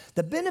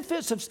 The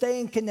benefits of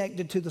staying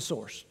connected to the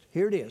source.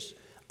 Here it is.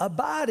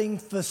 Abiding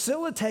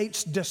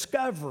facilitates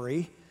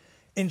discovery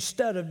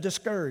instead of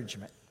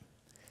discouragement.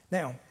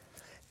 Now,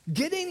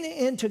 getting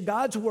into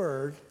God's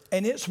word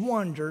and its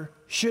wonder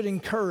should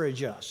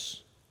encourage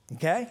us,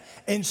 okay?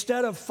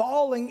 Instead of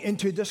falling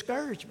into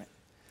discouragement.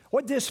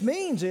 What this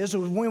means is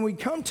when we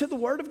come to the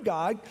word of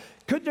God,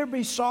 Could there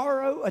be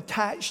sorrow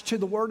attached to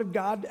the Word of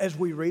God as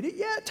we read it?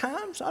 Yeah, at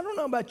times. I don't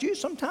know about you.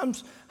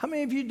 Sometimes, how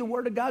many of you, the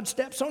Word of God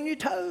steps on your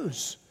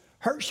toes?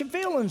 Hurts your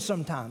feelings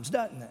sometimes,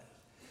 doesn't it?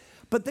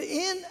 But the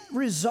end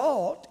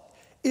result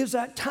is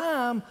that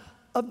time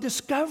of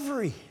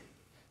discovery.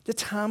 The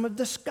time of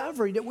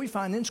discovery that we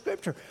find in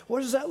Scripture. What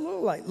does that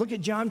look like? Look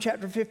at John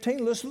chapter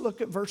 15. Let's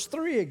look at verse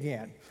 3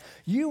 again.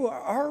 You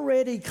are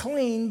already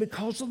clean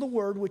because of the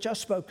word which I've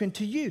spoken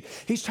to you.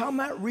 He's talking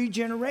about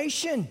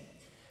regeneration.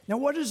 Now,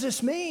 what does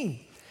this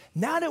mean?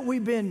 Now that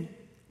we've been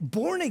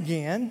born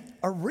again,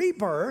 a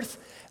rebirth,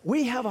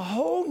 we have a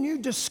whole new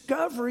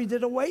discovery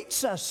that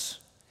awaits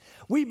us.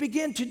 We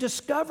begin to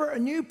discover a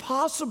new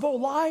possible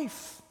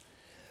life,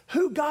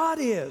 who God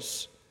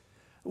is,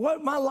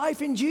 what my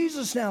life in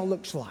Jesus now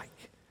looks like.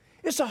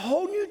 It's a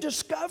whole new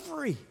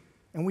discovery,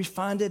 and we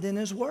find it in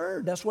His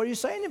Word. That's what He's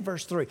saying in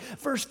verse 3.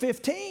 Verse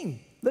 15,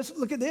 let's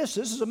look at this.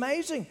 This is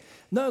amazing.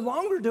 No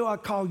longer do I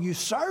call you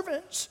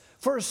servants,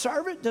 for a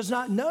servant does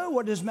not know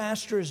what his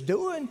master is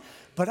doing,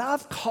 but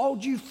I've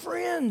called you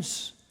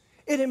friends.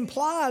 It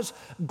implies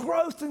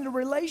growth in the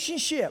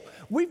relationship.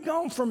 We've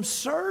gone from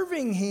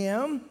serving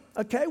Him,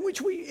 okay,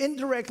 which we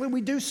indirectly, we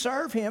do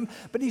serve Him,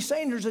 but He's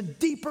saying there's a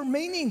deeper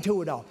meaning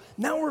to it all.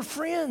 Now we're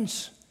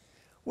friends.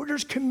 Well,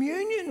 there's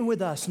communion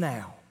with us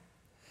now.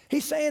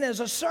 He's saying as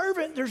a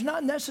servant, there's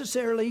not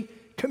necessarily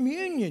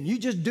communion. You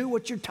just do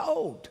what you're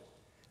told.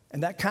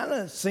 And that kind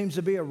of seems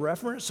to be a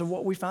reference of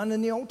what we find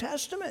in the Old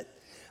Testament.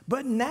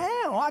 But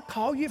now I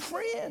call you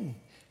friend.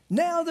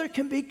 Now there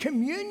can be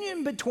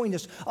communion between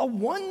us, a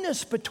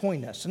oneness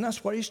between us. And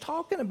that's what He's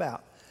talking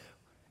about.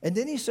 And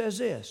then He says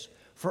this,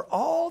 for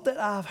all that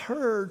I've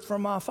heard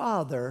from my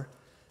Father,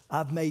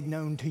 I've made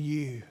known to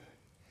you.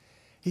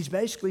 He's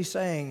basically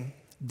saying,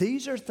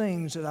 these are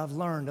things that I've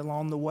learned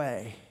along the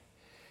way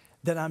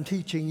that I'm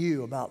teaching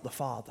you about the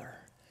Father.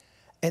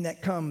 And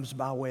that comes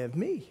by way of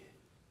me.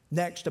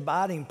 Next,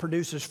 abiding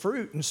produces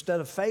fruit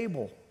instead of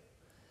fable.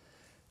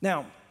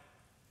 Now,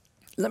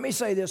 let me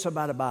say this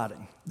about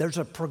abiding. There's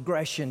a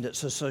progression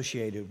that's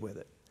associated with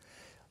it.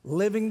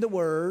 Living the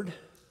Word,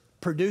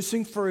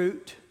 producing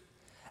fruit,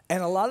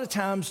 and a lot of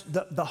times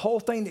the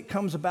whole thing that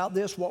comes about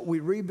this, what we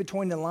read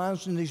between the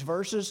lines in these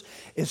verses,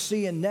 is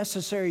seeing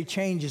necessary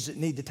changes that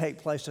need to take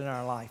place in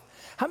our life.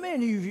 How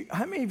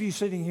many of you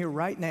sitting here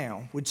right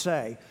now would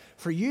say,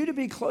 for you to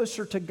be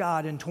closer to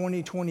God in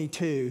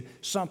 2022,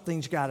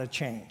 something's got to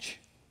change?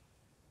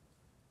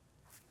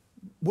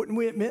 Wouldn't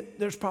we admit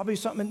there's probably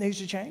something that needs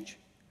to change?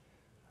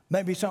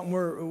 Maybe something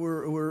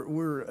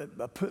we're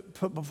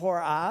put before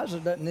our eyes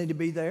that doesn't need to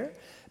be there.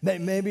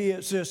 Maybe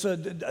it's just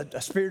a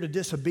spirit of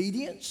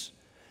disobedience.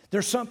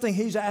 There's something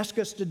He's asked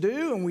us to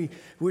do, and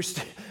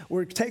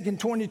we're taking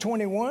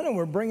 2021 and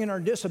we're bringing our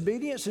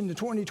disobedience into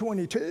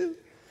 2022.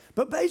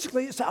 But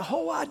basically, it's that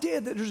whole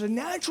idea that there's a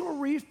natural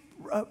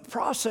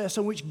process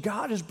in which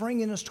God is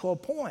bringing us to a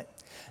point.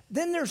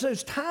 Then there's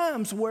those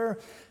times where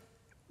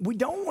we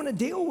don't want to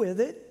deal with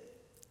it,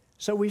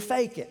 so we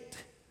fake it.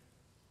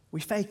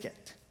 We fake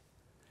it.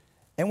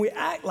 And we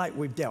act like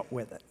we've dealt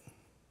with it.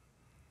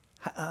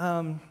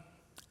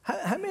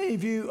 How many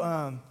of you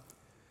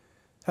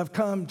have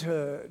come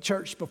to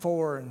church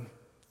before and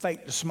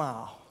faked a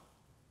smile?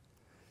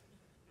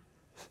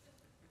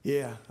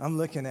 Yeah, I'm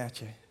looking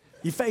at you.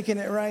 You're faking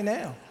it right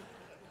now.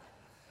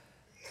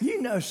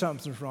 You know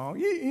something's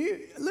wrong.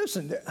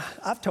 Listen,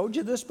 I've told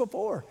you this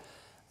before.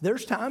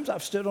 There's times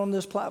I've stood on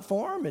this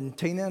platform and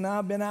Tina and I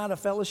have been out of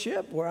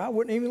fellowship where I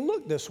wouldn't even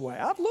look this way.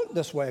 I've looked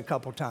this way a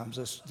couple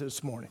times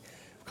this morning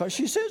because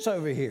she sits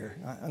over here.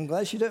 I'm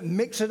glad she doesn't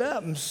mix it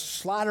up and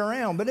slide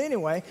around. But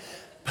anyway,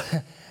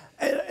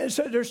 and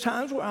so there's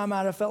times where I'm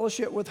out of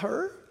fellowship with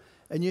her.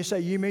 And you say,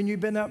 you mean you've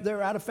been up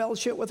there out of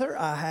fellowship with her?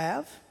 I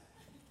have.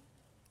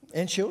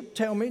 And she'll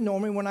tell me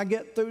normally when I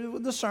get through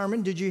with the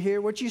sermon, did you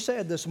hear what you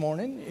said this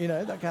morning? You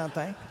know, that kind of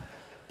thing.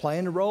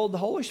 Playing the role of the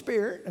Holy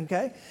Spirit,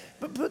 okay?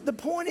 But the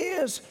point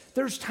is,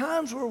 there's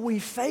times where we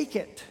fake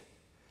it.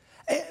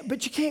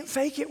 But you can't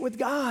fake it with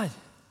God.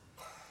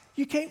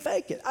 You can't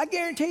fake it. I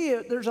guarantee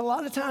you, there's a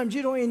lot of times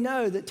you don't even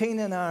know that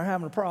Tina and I are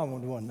having a problem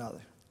with one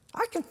another.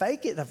 I can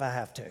fake it if I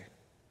have to.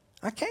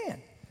 I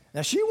can.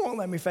 Now, she won't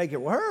let me fake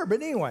it with her,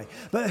 but anyway.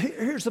 But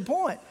here's the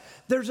point.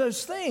 There's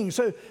those things.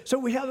 So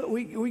we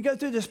go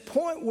through this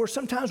point where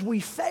sometimes we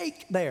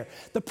fake there.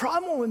 The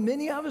problem with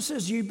many of us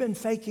is you've been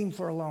faking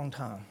for a long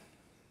time.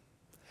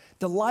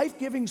 The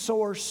life-giving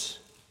source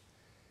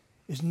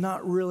is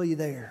not really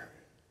there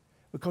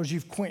because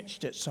you've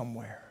quenched it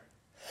somewhere.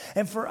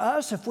 And for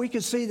us, if we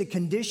could see the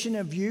condition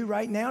of you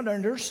right now,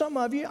 there's some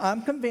of you,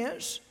 I'm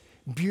convinced,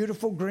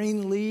 beautiful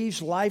green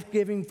leaves,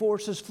 life-giving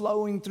forces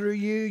flowing through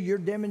you. You're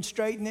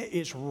demonstrating it.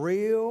 It's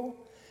real.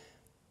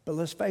 But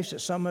let's face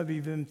it, some of you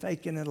have been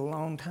faking it a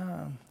long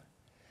time.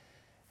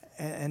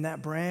 And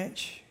that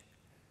branch,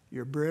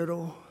 you're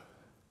brittle,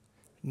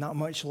 not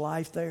much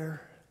life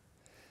there.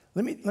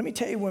 Let me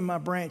tell you when my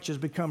branches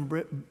become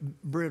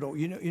brittle.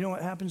 You know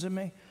what happens to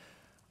me?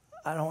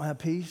 I don't have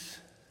peace.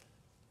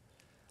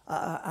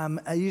 I'm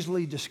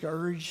easily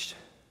discouraged.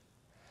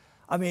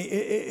 I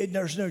mean,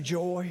 there's no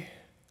joy.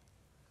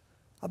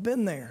 I've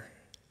been there.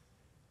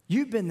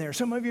 You've been there.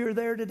 Some of you are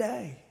there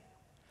today.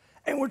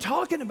 And we're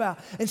talking about,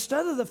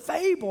 instead of the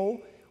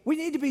fable, we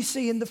need to be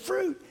seeing the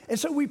fruit. And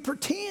so we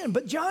pretend.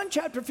 But John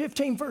chapter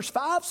 15, verse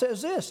 5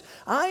 says this,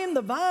 I am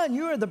the vine,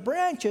 you are the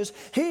branches.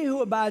 He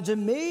who abides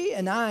in me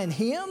and I in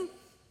him,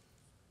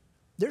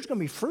 there's going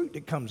to be fruit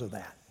that comes of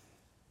that.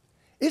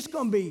 It's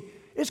going to be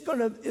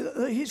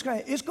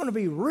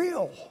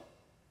real.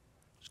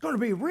 It's going to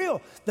be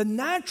real. The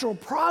natural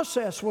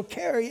process will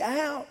carry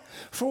out.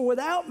 For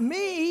without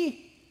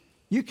me,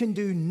 you can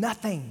do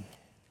nothing.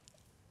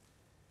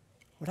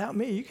 Without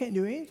me, you can't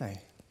do anything.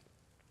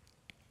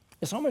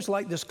 It's almost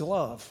like this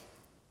glove.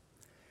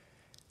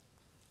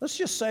 Let's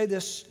just say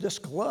this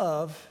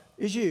glove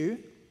is you,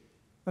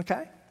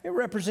 okay? It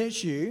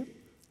represents you.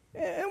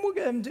 And we'll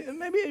get into,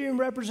 maybe it even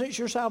represents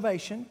your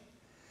salvation.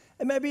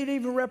 And maybe it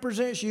even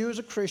represents you as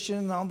a Christian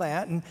and all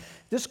that. And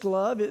this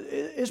glove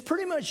is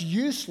pretty much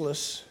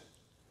useless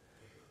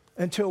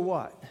until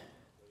what?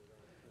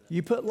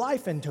 You put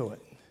life into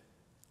it.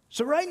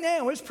 So right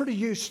now, it's pretty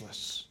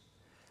useless.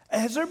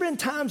 Has there been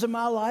times in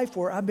my life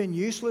where I've been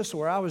useless,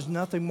 where I was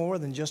nothing more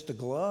than just a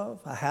glove?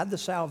 I had the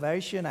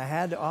salvation.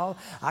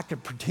 I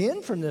could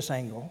pretend from this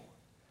angle.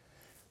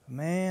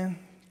 Man,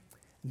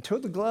 until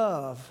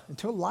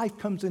life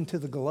comes into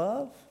the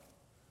glove,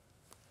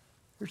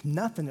 there's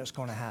nothing that's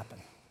going to happen.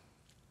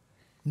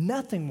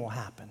 Nothing will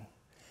happen.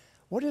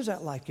 What is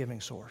that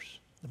life-giving source?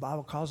 The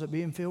Bible calls it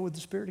being filled with the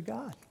Spirit of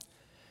God.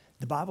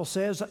 The Bible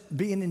says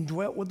being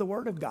indwelt with the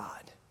Word of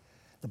God.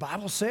 The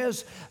Bible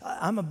says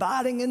I'm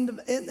abiding in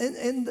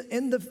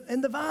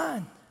the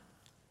vine.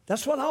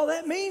 That's what all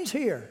that means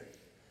here.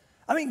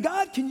 I mean,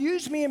 God can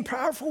use me in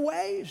powerful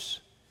ways.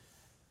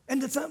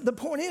 And the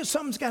point is,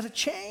 something's got to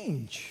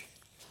change.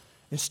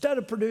 Instead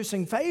of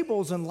producing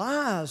fables and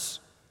lies,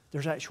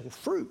 there's actual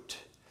fruit.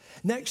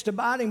 Next,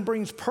 abiding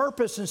brings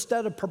purpose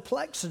instead of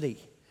perplexity.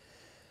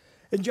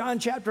 In John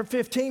chapter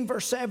 15,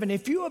 verse 7,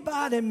 if you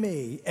abide in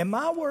me and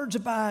my words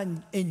abide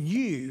in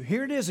you,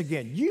 here it is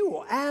again, you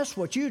will ask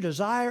what you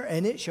desire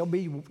and it shall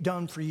be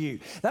done for you.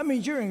 That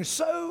means you're in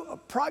so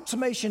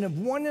approximation of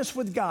oneness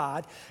with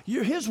God,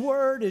 his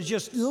word is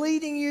just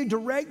leading you,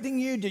 directing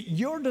you, that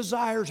your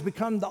desires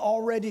become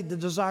the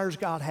desires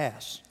God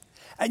has.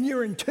 And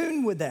you're in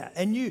tune with that,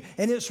 and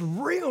it's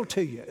real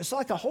to you. It's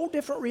like a whole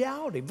different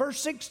reality. Verse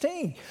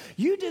 16,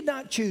 you did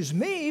not choose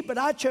me, but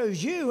I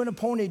chose you and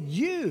appointed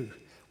you.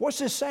 What's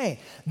this saying?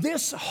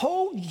 This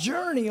whole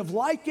journey of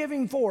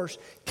life-giving force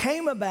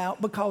came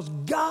about because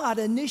God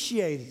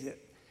initiated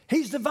it.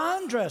 He's the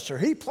vine dresser.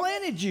 He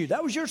planted you.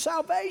 That was your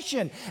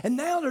salvation. And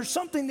now there's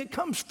something that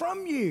comes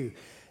from you.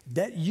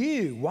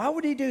 Why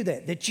would he do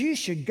that? That you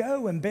should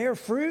go and bear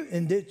fruit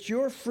and that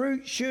your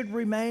fruit should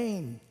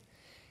remain.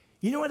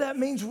 You know what that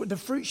means? The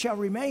fruit shall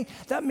remain.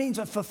 That means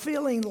a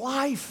fulfilling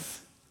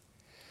life.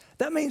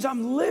 That means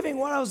I'm living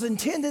what I was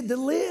intended to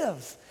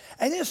live.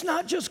 And it's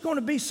not just going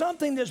to be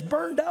something that's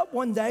burned up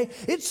one day.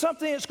 It's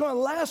something that's going to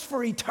last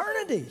for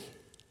eternity.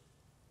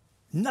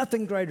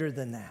 Nothing greater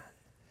than that.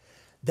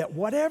 That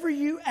whatever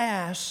you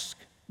ask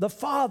the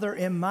Father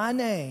in my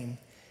name,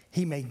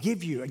 he may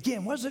give you.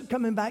 Again, what is it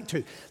coming back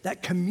to?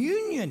 That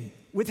communion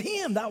with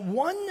him, that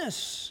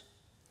oneness.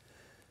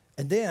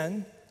 And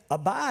then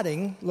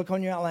abiding, look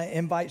on your outline,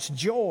 invites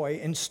joy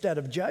instead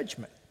of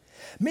judgment.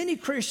 Many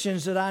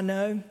Christians that I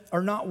know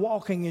are not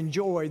walking in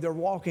joy, they're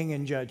walking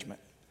in judgment.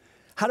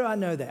 How do I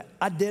know that?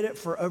 I did it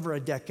for over a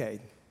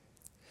decade.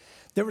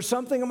 There was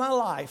something in my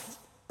life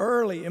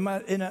early in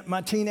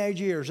my teenage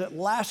years that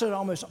lasted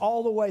almost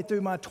all the way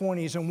through my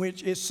 20s, in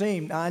which it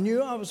seemed, I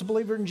knew I was a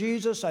believer in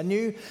Jesus. I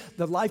knew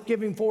the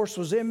life-giving force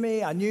was in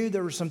me. I knew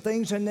there were some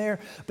things in there,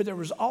 but there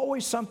was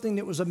always something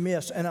that was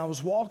amiss, and I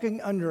was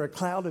walking under a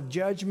cloud of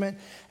judgment.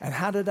 And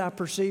how did I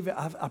perceive it?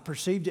 I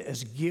perceived it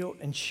as guilt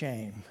and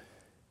shame.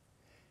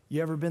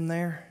 You ever been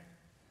there?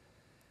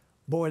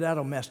 Boy,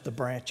 that'll mess the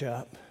branch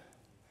up.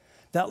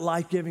 That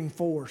life-giving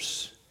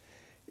force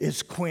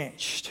is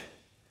quenched.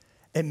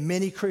 And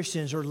many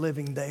Christians are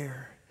living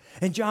there.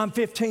 In John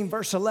 15,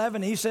 verse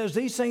 11, he says,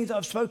 these things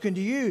I've spoken to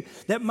you,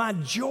 that my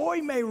joy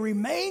may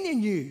remain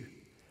in you.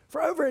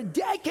 For over a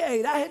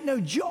decade, I had no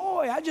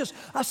joy.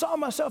 I saw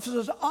myself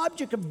as an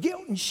object of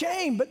guilt and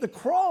shame, but the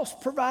cross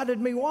provided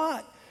me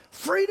what?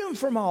 Freedom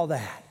from all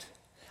that.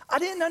 I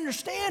didn't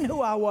understand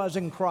who I was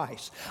in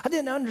Christ. I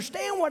didn't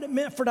understand what it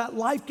meant for that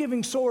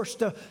life-giving source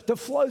to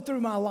flow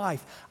through my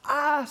life.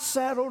 I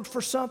settled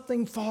for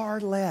something far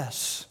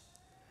less.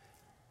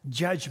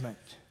 Judgment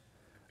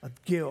of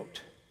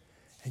guilt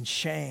and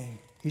shame.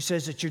 He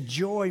says that your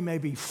joy may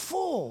be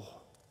full.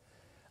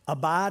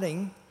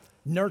 Abiding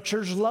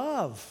nurtures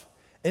love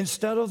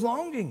instead of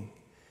longing.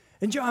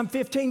 In John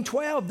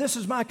 15:12, this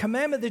is my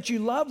commandment, that you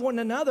love one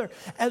another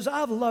as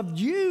I've loved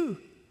you.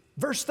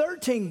 Verse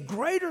 13,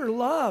 greater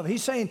love.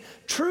 He's saying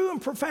true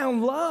and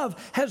profound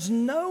love has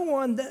no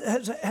one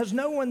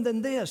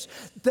than this,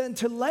 than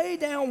to lay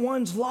down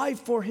one's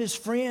life for his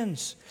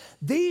friends.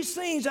 These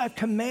things I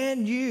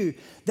command you,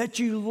 that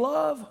you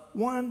love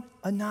one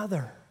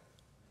another.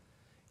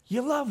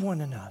 You love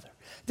one another.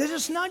 That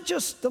it's not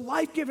just the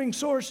life-giving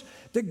source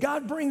that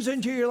God brings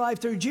into your life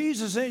through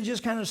Jesus and it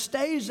just kind of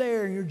stays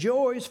there and your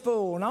joy is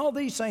full and all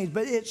these things,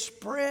 but it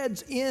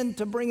spreads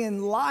into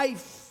bringing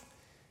life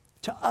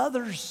to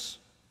others.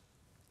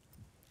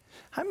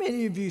 How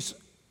many of you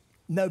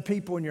know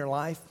people in your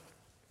life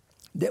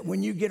that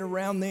when you get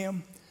around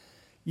them,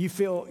 you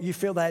feel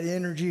that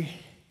energy?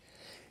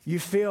 You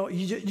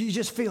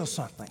just feel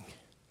something.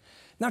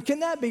 Now, can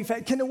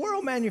the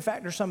world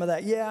manufacture some of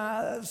that?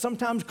 Yeah,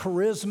 sometimes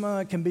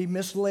charisma can be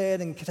misled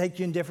and can take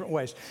you in different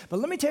ways. But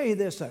let me tell you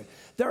this, though.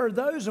 There are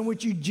those in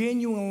which you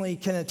genuinely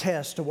can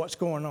attest to what's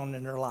going on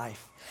in their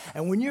life.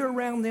 And when you're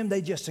around them,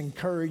 they just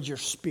encourage your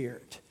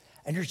spirit.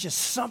 And there's just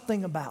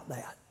something about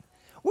that.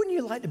 Wouldn't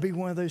you like to be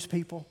one of those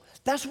people?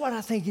 That's what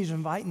I think he's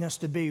inviting us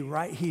to be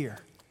right here.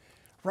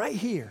 Right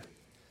here.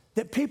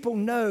 That people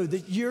know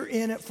that you're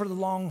in it for the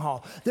long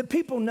haul. That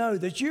people know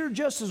that you're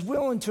just as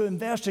willing to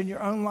invest in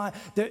your own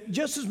life. That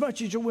just as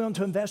much as you're willing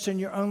to invest in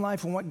your own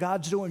life and what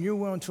God's doing, you're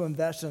willing to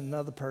invest in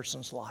another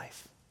person's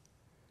life.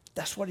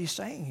 That's what he's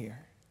saying here.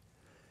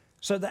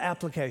 So the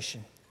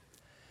application.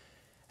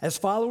 As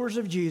followers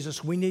of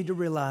Jesus, we need to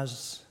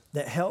realize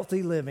that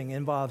healthy living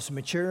involves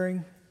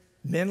maturing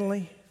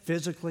mentally,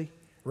 physically,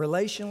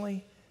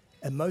 relationally,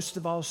 and most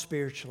of all,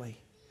 spiritually.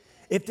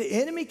 If the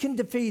enemy can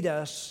defeat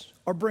us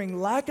or bring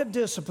lack of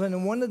discipline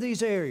in one of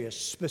these areas,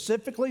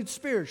 specifically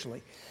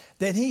spiritually,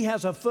 then he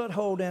has a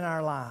foothold in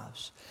our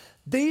lives.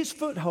 These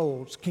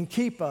footholds can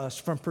keep us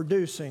from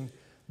producing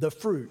the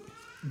fruit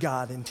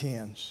God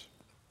intends.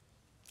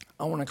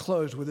 I want to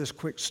close with this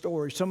quick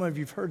story. Some of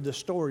you have heard this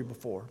story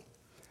before.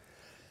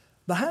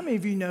 But how many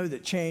of you know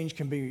that change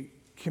can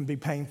be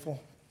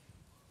painful?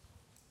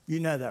 You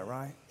know that,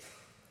 right?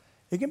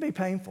 It can be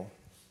painful.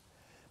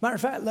 Matter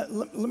of fact,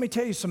 let me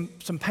tell you some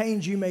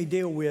pains you may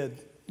deal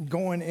with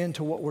going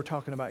into what we're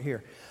talking about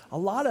here. A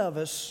lot of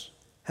us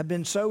have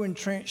been so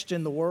entrenched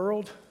in the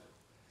world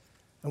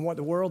and what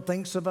the world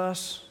thinks of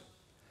us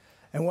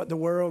and what the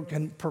world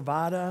can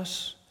provide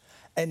us,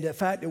 and the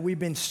fact that we've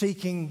been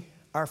seeking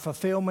our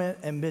fulfillment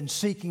and been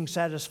seeking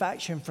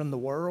satisfaction from the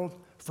world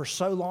for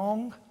so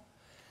long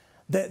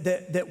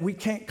that we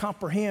can't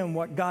comprehend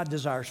what God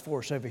desires for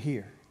us over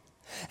here.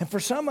 And for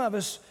some of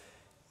us,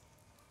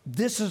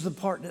 this is the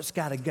part that's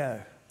got to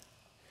go.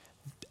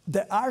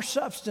 That our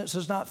substance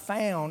is not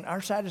found,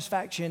 our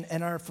satisfaction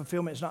and our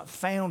fulfillment is not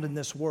found in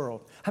this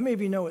world. How many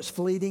of you know it's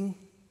fleeting?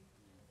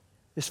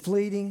 It's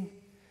fleeting.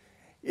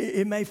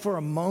 It may for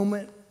a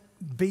moment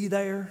be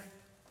there,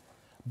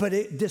 but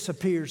it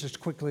disappears as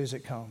quickly as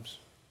it comes.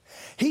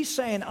 He's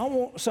saying, I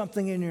want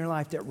something in your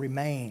life that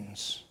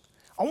remains.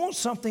 I want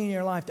something in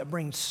your life that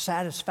brings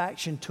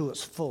satisfaction to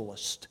its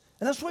fullest.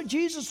 And that's what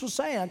Jesus was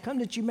saying. I come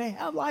that you may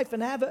have life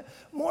and have it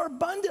more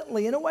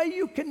abundantly in a way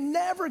you can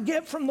never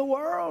get from the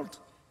world.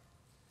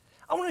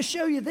 I want to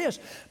show you this.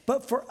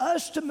 But for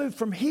us to move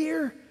from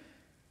here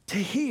to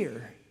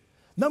here,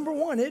 number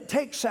one, it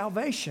takes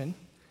salvation,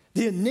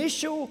 the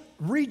initial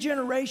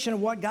regeneration of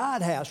what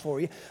God has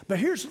for you. But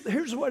here's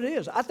what it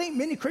is. I think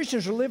many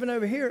Christians are living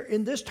over here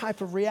in this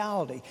type of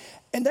reality.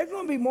 And they're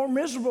going to be more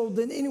miserable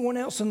than anyone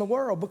else in the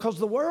world because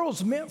the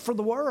world's meant for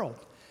the world.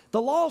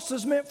 The lost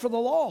is meant for the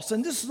lost.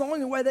 And this is the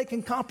only way they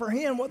can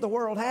comprehend what the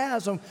world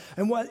has and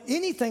what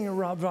anything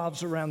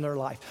revolves around their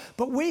life.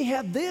 But we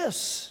have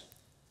this,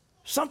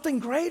 something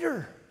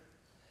greater.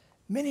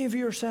 Many of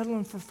you are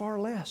settling for far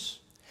less.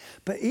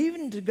 But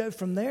even to go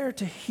from there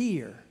to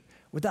here,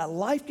 with that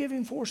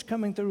life-giving force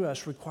coming through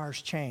us requires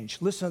change.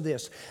 Listen to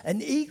this.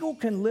 An eagle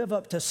can live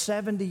up to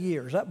 70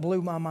 years. That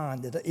blew my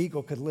mind that an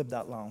eagle could live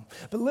that long.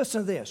 But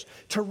listen to this.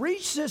 To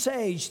reach this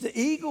age, the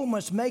eagle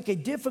must make a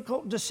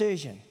difficult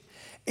decision.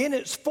 In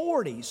its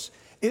 40s,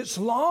 its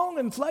long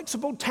and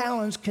flexible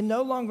talons can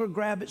no longer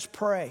grab its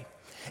prey.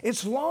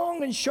 Its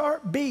long and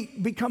sharp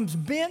beak becomes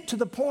bent to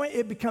the point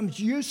it becomes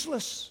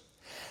useless.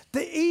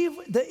 The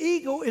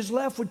eagle is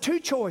left with two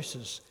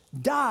choices,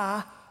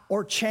 die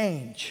or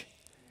change.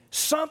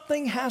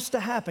 Something has to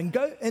happen.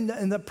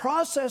 And the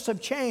process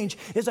of change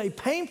is a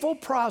painful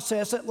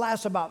process that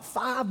lasts about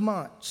 5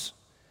 months.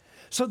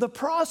 So the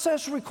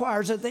process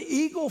requires that the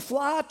eagle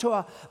fly to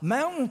a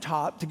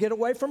mountaintop to get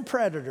away from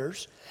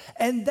predators,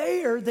 and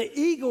there the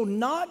eagle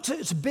knocks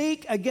its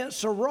beak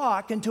against a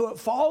rock until it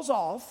falls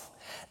off.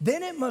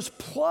 Then it must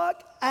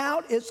pluck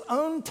out its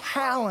own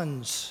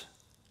talons.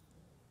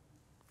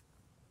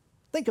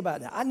 Think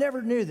about that. I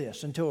never knew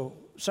this until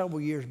several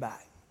years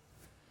back.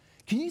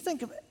 Can you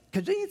think of it?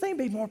 Could anything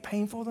be more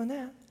painful than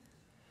that?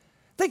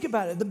 Think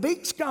about it. The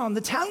beak's gone. The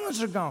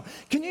talons are gone.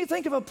 Can you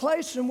think of a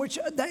place in which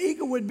the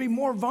eagle would be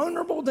more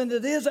vulnerable than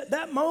it is at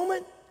that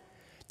moment?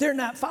 During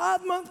that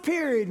 5-month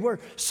period where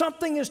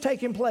something is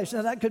taking place.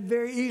 Now, that could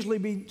very easily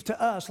be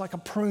to us like a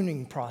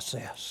pruning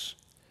process.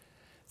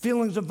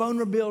 Feelings of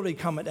vulnerability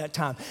come at that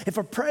time. If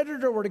a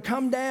predator were to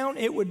come down,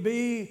 it would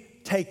be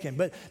taken.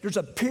 But there's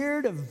a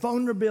period of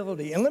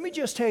vulnerability. And let me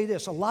just tell you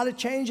this. A lot of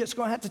change that's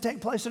going to have to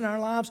take place in our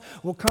lives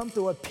will come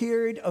through a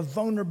period of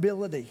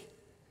vulnerability.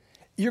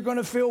 You're going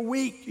to feel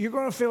weak. You're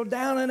going to feel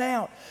down and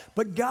out.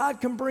 But God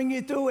can bring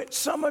you through it.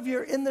 Some of you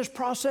are in this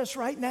process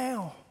right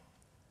now.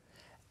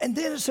 And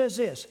then it says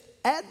this,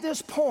 at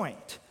this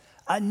point,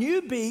 a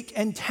new beak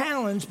and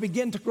talons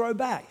begin to grow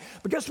back.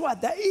 But guess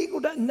what? That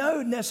eagle doesn't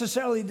know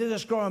necessarily that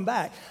it's growing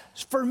back.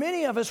 For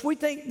many of us, we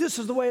think this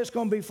is the way it's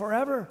going to be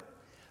forever.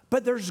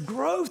 But there's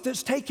growth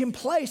that's taking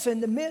place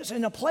in the midst,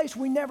 in a place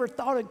we never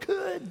thought it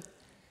could.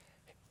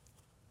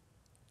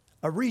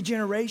 A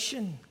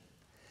regeneration.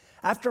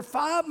 After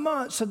 5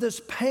 months of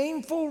this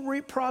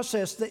painful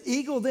process, the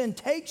eagle then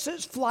takes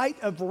its flight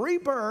of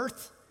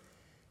rebirth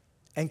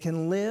and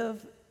can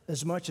live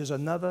as much as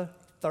another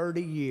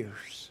 30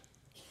 years.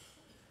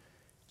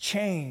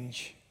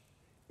 Change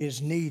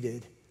is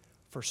needed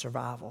for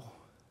survival.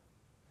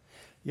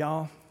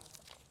 Y'all,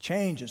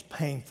 change is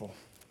painful.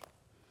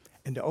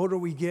 And the older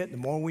we get, the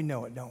more we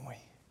know it, don't we?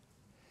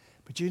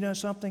 But you know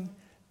something?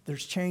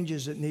 There's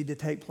changes that need to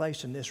take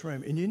place in this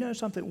room. And you know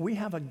something? We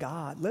have a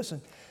God.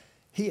 Listen,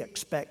 He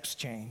expects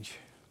change.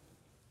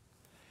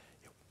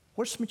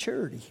 What's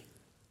maturity?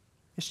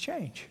 It's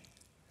change.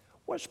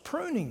 What's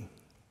pruning?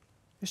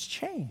 It's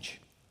change.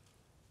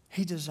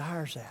 He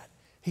desires that.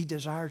 He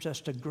desires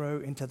us to grow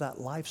into that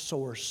life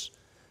source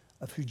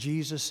of who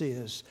Jesus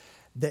is,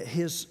 that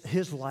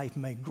his life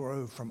may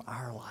grow from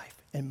our life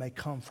and may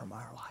come from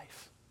our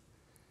life.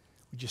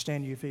 Would you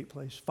stand to your feet,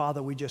 please?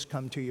 Father, we just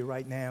come to you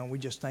right now, and we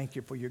just thank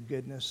you for your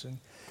goodness. And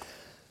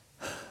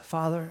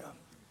Father,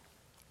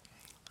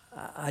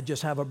 I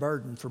just have a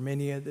burden for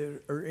many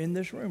that are in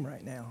this room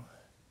right now.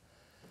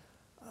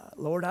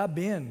 Lord, I've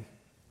been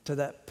to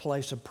that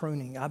place of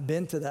pruning. I've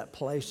been to that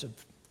place of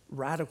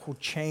radical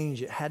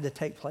change that had to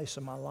take place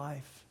in my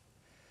life.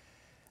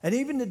 And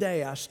even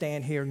today, I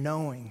stand here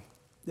knowing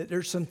that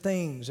there's some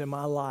things in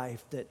my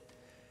life that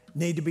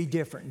need to be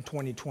different in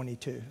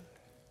 2022.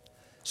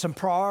 Some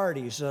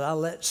priorities that I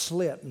let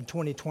slip in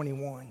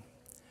 2021.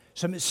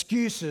 Some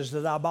excuses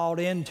that I bought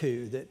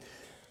into that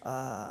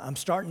I'm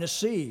starting to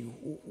see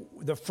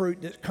the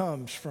fruit that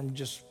comes from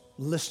just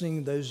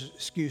listening to those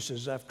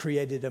excuses I've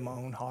created in my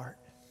own heart.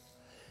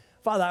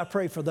 Father, I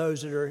pray for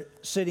those that are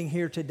sitting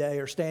here today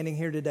or standing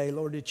here today,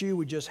 Lord, that you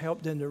would just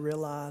help them to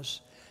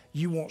realize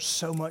you want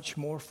so much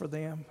more for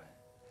them.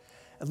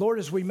 And Lord,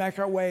 as we make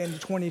our way into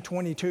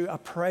 2022, I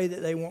pray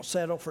that they won't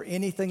settle for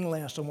anything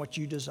less than what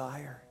you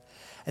desire.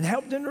 And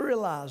help them to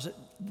realize that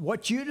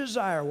what you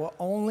desire will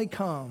only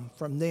come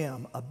from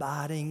them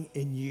abiding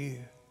in you.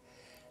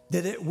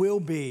 That it will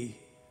be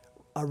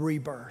a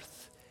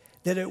rebirth.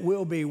 That it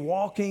will be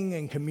walking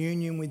in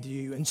communion with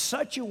you in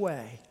such a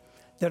way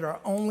that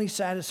our only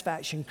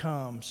satisfaction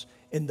comes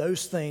in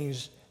those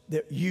things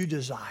that you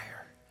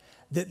desire.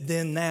 That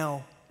then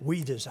now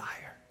we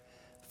desire.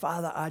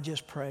 Father, I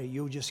just pray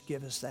you'll just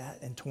give us that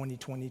in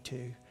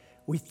 2022.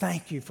 We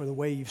thank you for the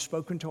way you've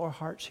spoken to our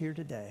hearts here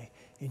today.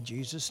 In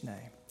Jesus'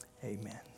 name, amen.